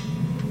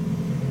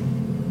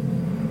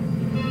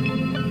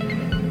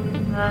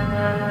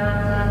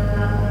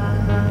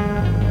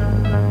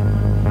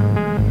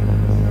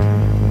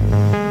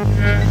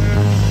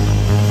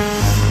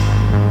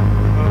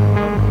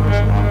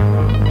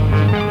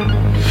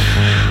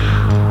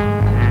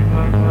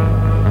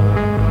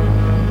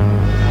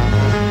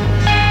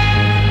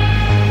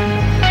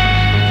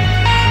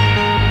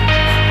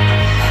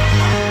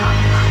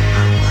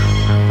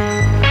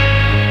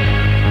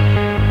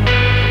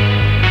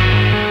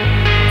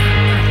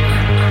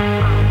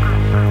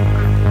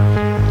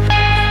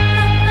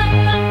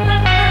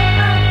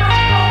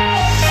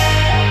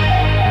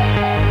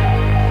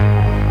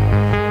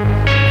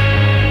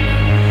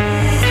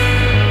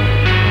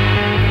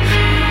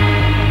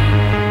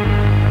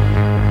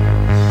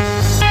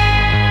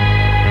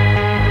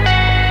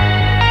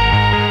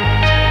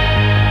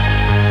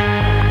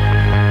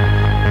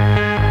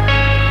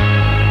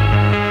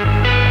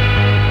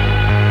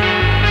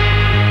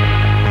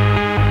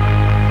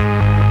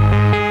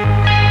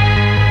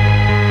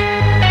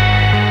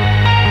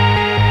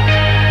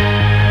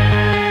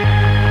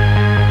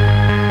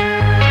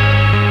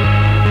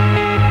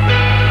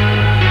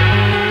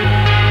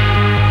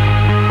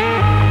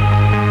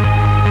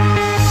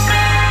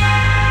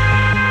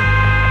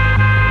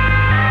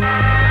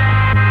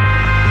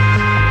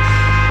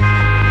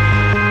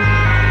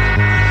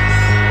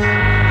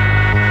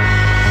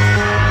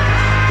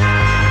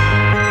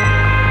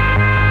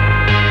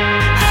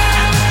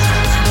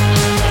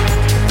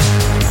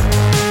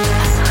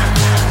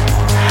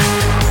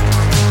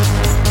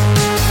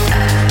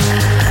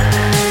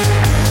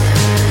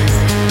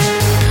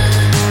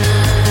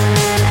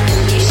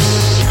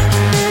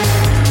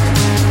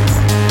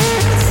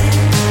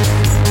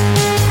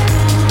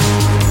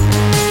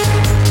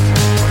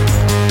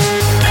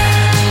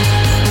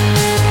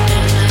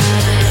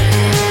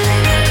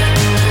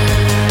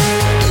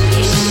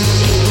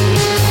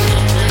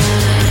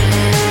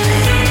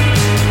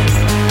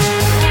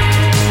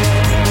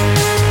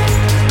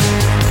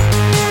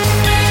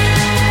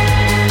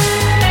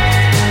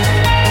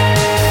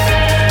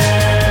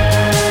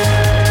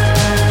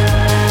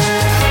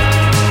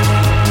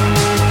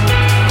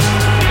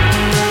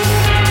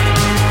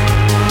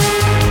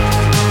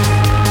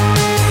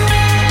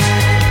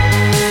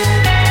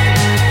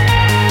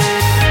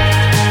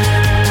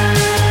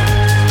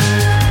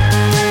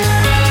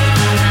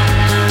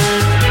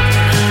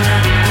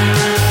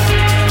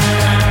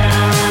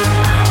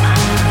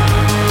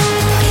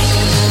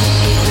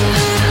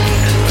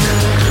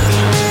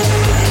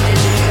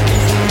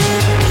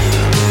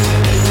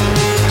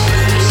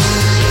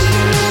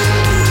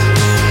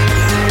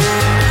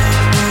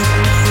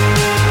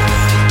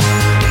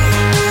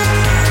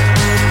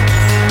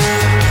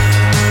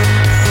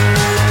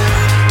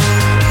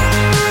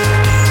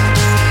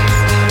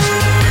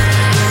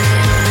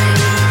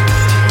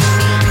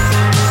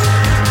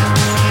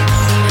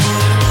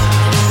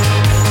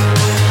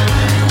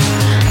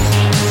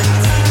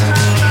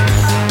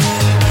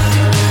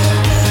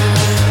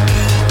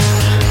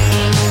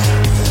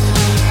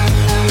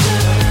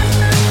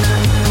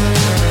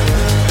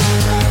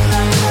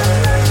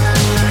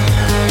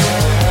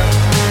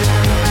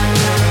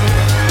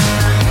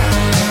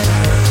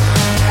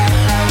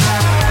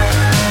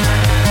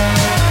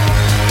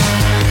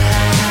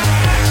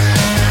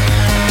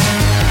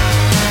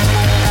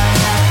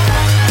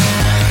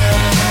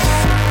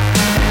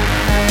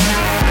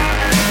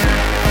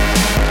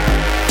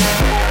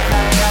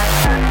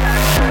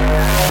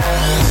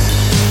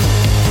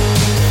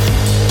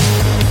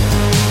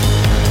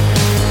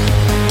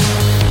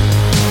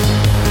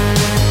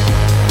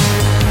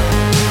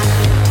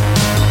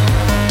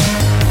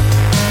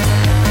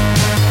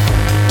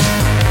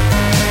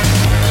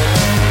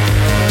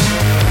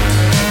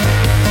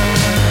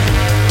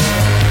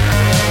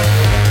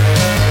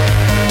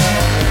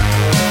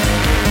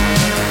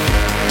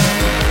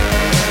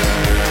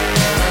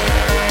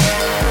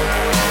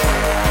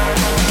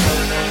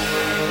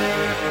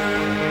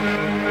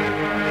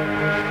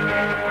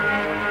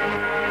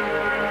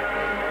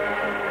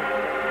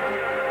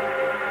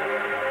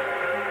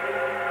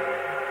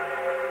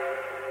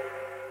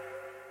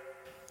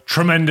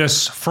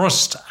 Tremendous.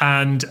 Frost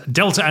and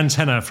Delta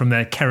Antenna from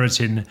their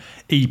Keratin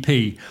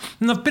EP.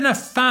 And I've been a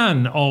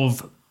fan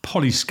of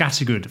Polly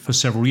Scattergood for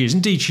several years.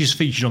 Indeed, she's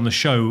featured on the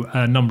show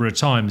a number of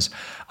times.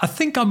 I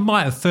think I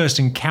might have first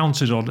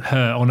encountered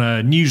her on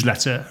a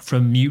newsletter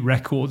from Mute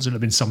Records. It'll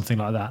have been something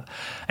like that.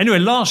 Anyway,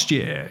 last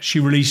year, she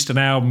released an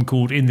album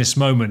called In This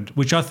Moment,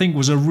 which I think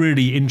was a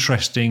really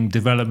interesting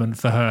development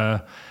for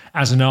her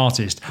as an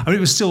artist. I mean,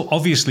 it was still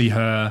obviously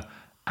her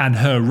and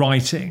her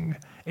writing.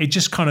 It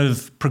just kind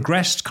of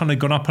progressed, kind of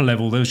gone up a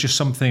level. There was just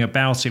something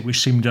about it which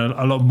seemed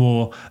a lot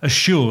more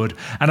assured.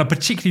 And I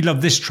particularly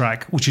love this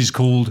track, which is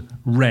called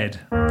Red.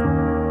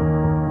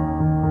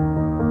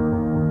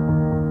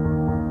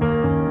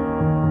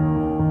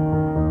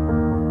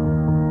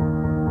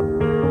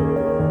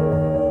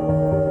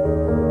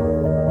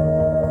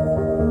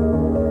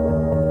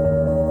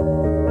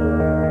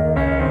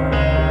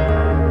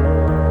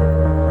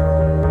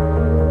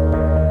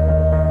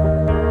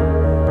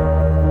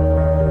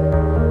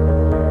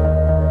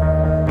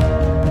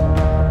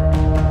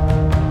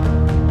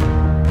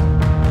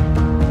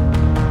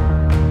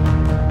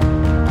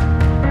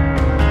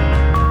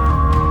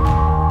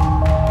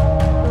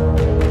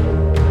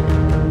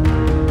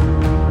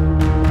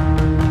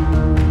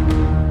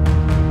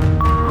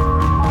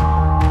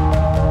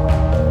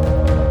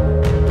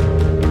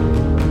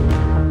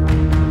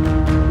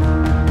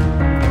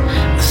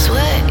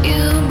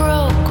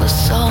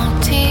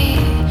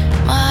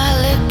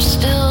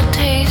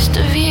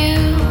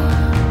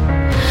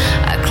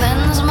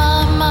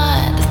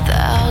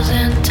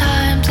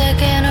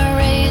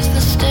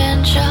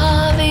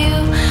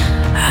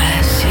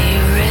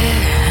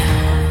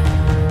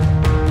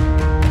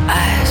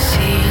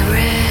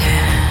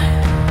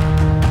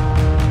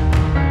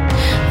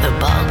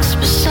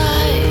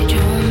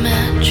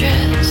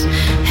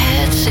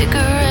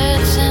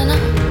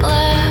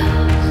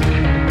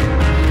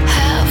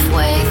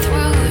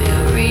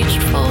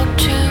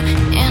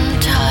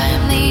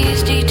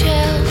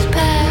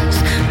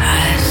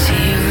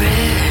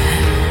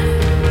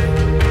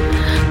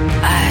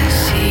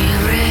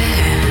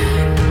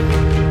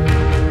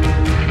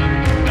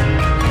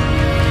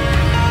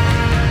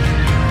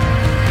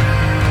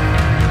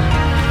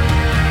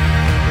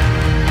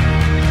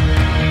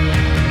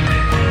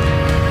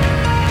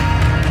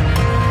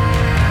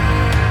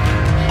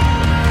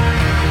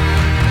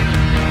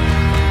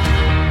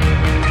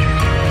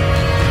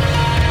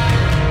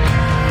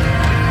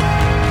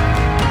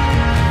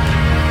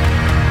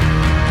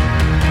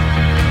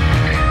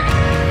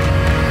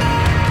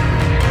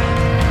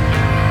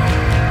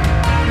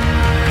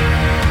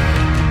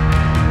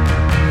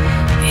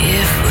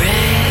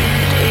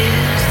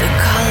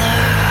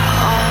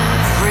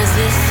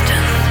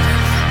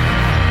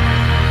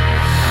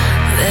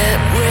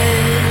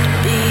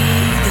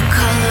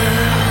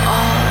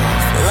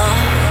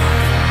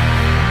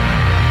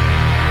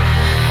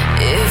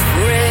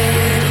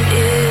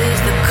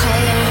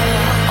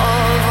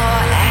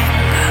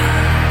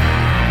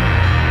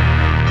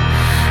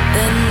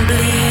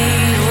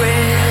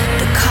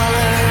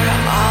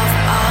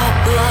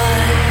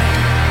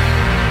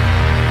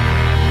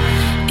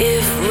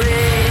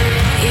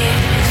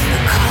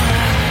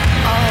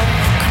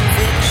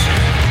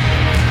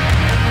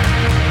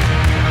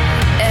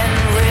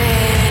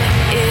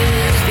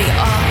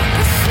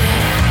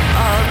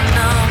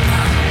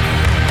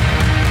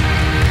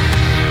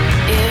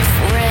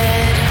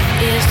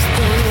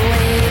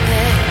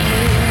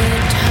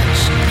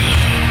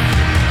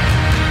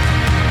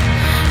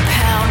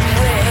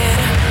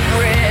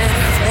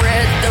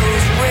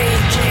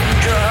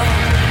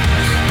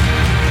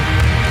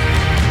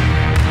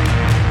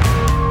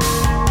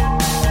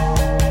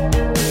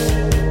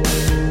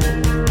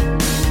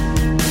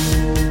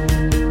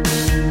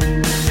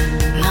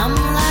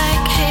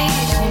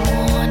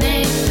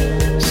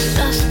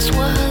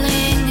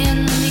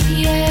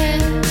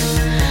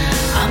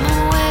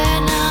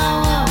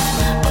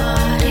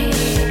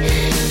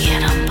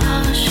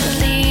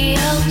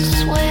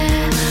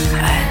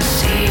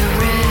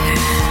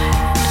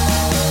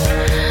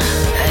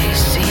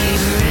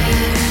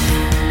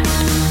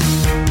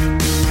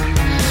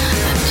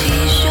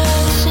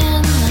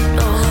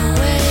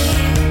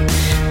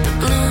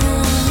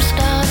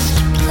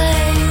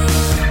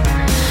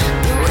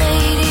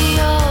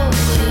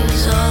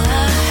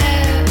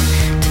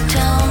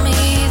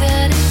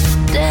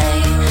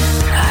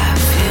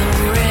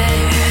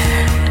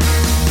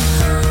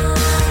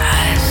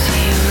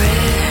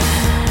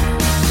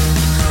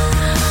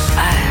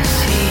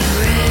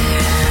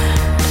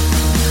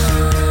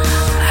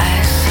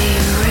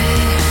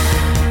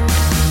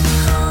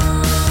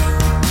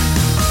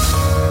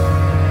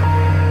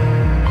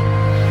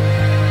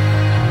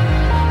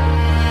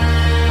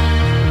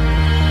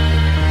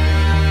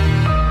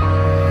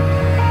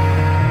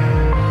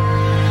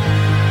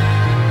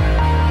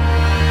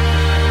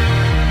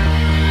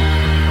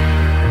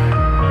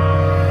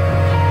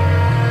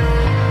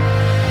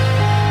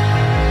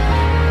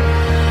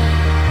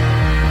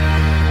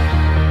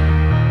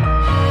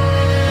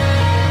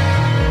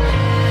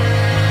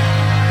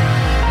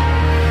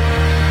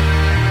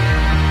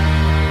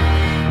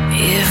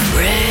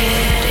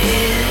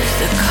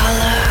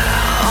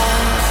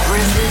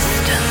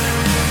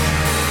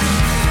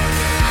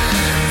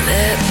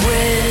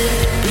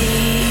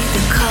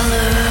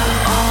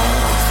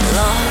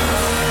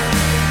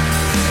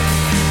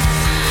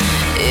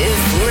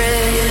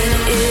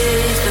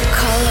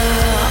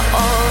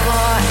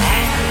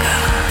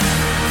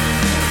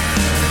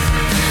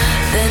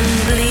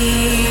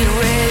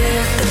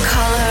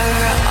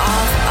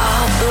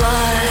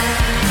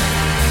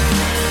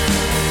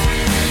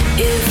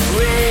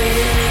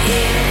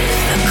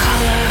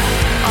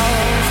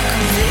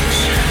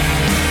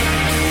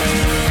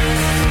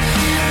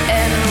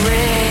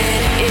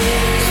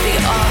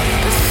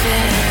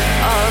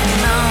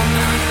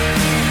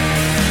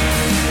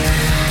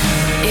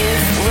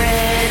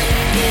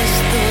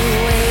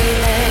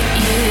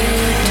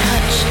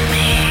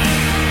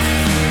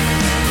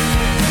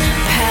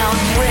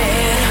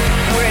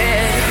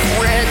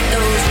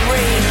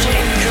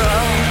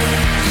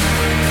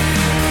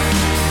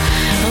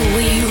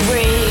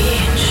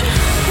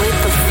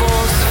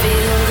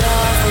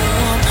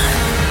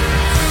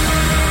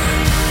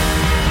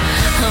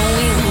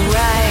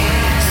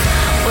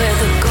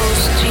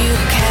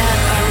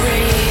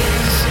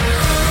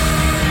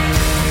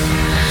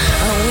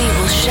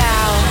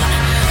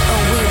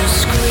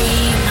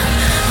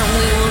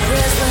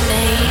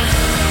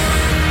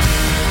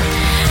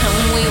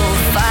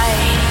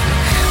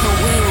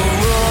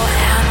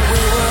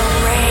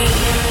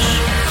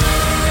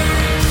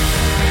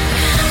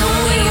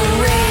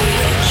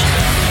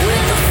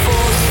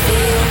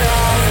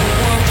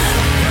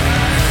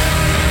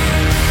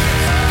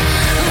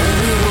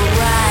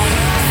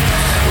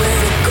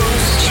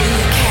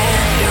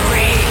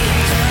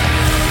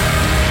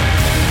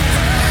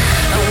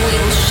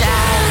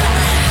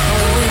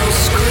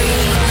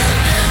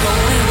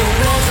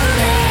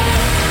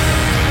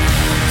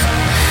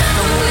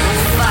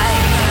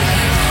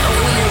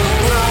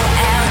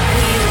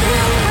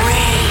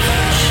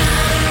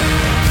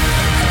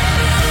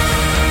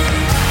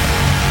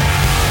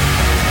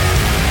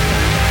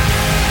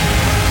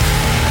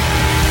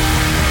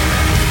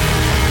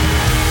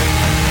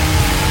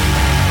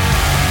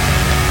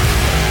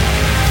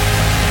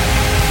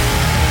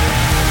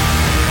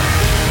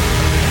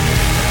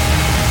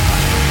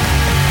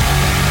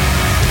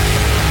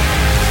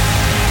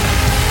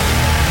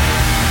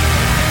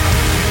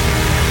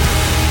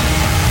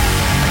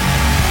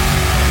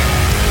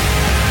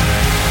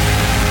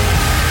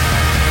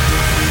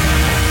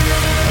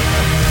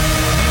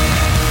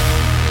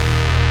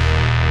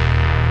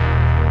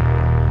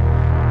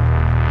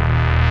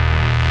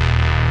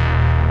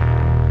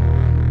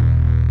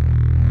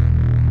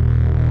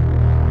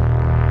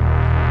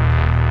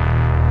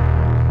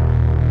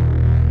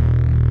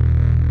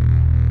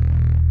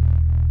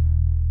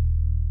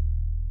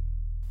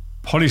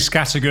 Holly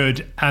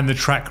Scattergood and the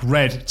track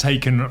Red,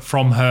 taken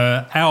from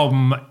her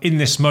album In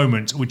This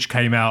Moment, which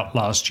came out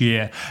last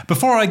year.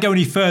 Before I go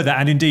any further,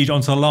 and indeed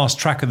onto the last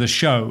track of the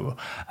show,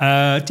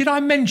 did I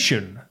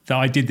mention that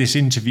I did this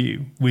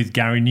interview with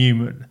Gary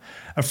Newman?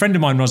 A friend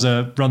of mine runs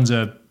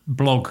a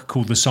blog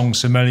called The Song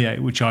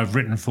Sommelier, which I've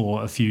written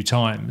for a few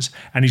times,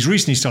 and he's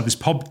recently started this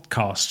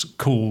podcast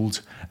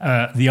called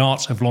The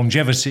Art of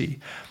Longevity.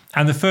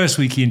 And the first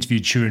week he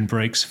interviewed Turin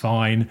Breaks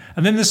Fine.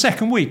 And then the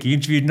second week he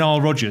interviewed Nile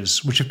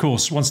Rodgers, which of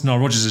course, once Nile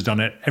Rodgers has done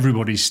it,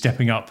 everybody's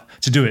stepping up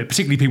to do it,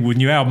 particularly people with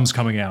new albums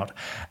coming out.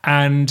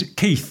 And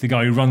Keith, the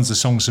guy who runs The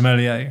Song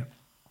Sommelier,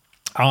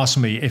 asked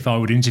me if I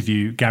would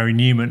interview Gary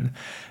Newman.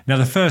 Now,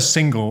 the first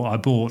single I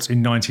bought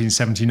in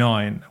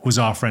 1979 was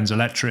Our Friends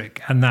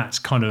Electric, and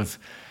that kind of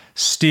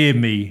steered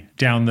me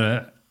down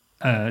the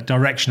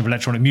direction of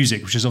electronic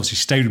music, which has obviously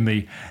stayed with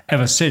me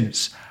ever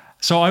since.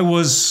 So I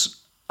was,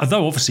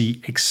 although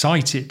obviously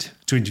excited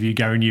to interview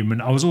Gary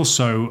Newman, I was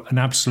also an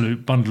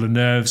absolute bundle of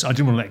nerves. I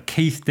didn't want to let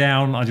Keith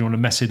down. I didn't want to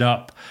mess it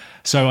up.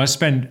 So I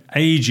spent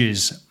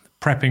ages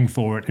prepping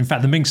for it. In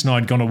fact, the Minx and I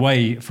had gone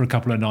away for a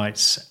couple of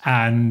nights,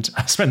 and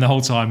I spent the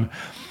whole time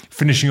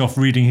finishing off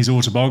reading his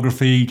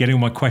autobiography, getting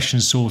all my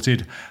questions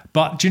sorted.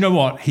 But do you know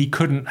what? He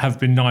couldn't have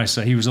been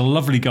nicer. He was a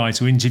lovely guy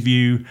to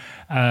interview.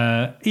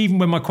 Even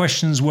when my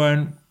questions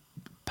weren't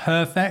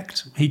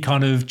perfect, he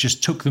kind of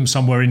just took them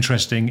somewhere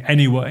interesting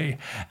anyway.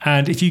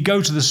 And if you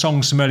go to the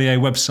Song Sommelier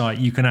website,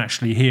 you can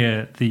actually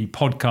hear the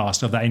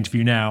podcast of that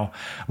interview now,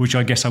 which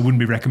I guess I wouldn't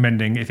be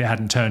recommending if it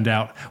hadn't turned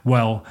out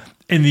well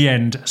in the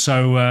end.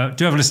 So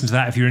do have a listen to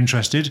that if you're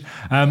interested.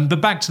 But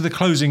back to the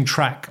closing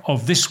track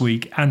of this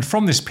week. And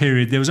from this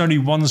period, there was only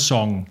one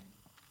song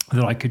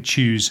that I could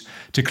choose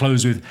to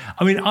close with.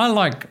 I mean, I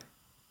like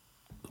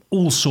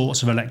all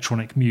sorts of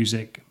electronic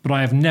music, but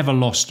I have never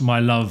lost my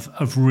love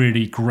of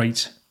really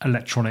great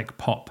electronic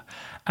pop.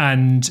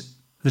 And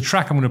the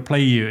track I'm going to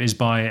play you is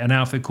by an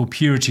outfit called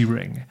Purity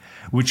Ring,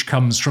 which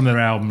comes from their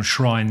album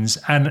Shrines.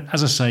 And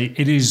as I say,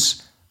 it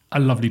is a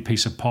lovely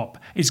piece of pop.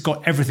 It's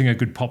got everything a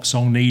good pop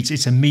song needs.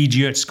 It's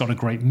immediate, it's got a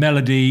great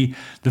melody,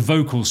 the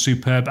vocals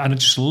superb, and I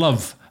just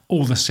love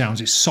all the sounds.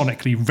 It's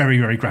sonically very,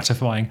 very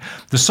gratifying.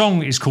 The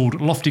song is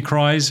called Lofty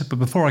Cries, but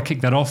before I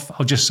kick that off,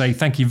 I'll just say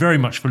thank you very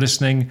much for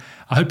listening.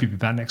 I hope you'll be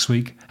back next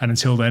week, and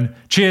until then,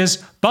 cheers,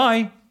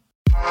 bye!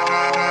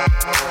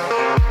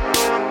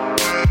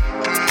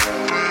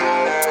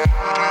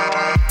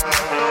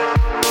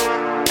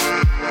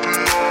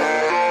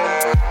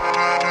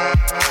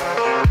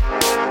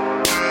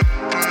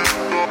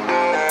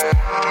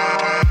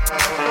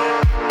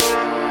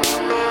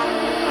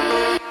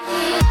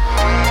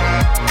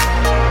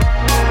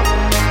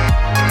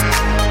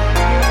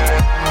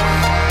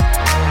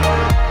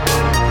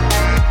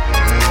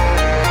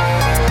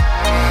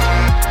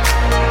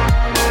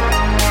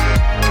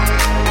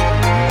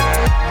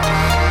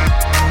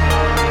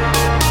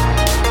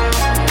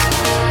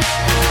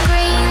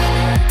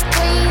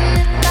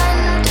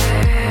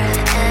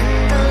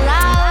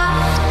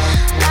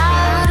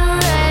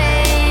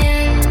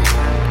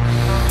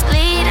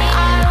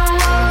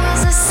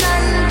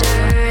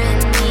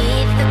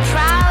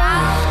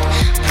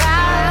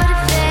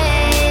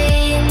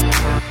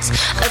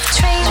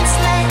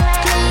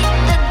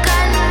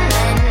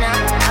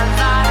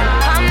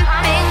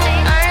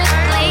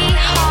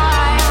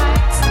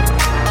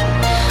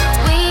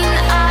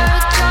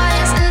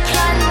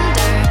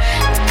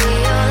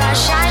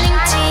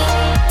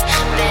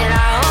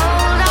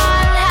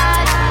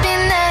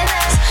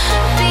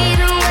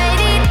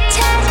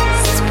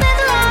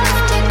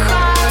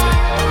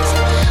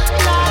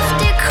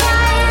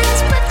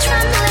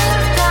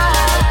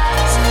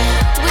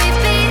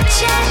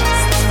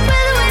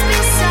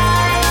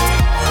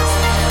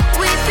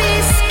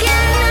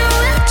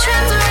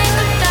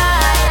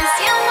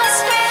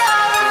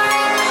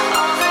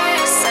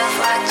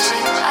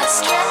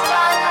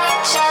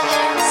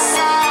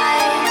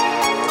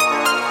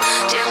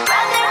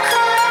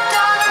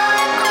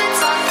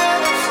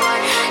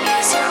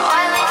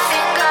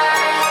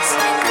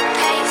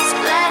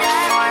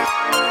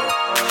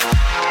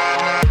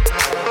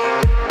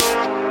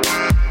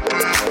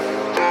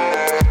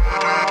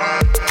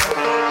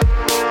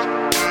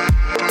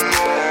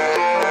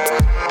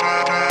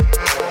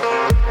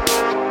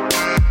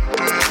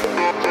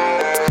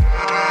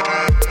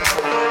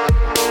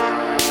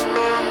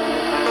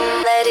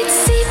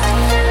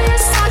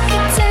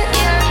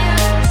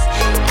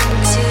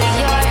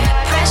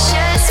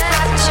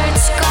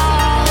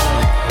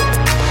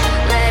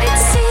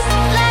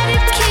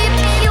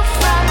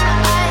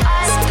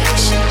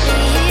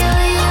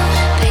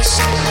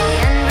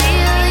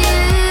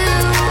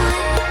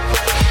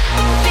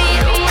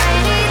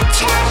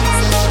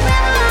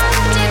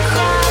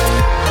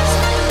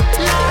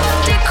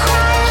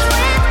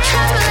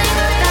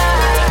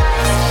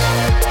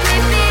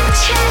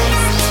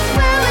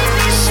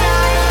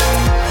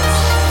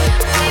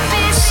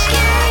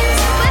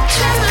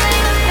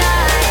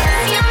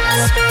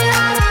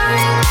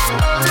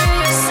 Take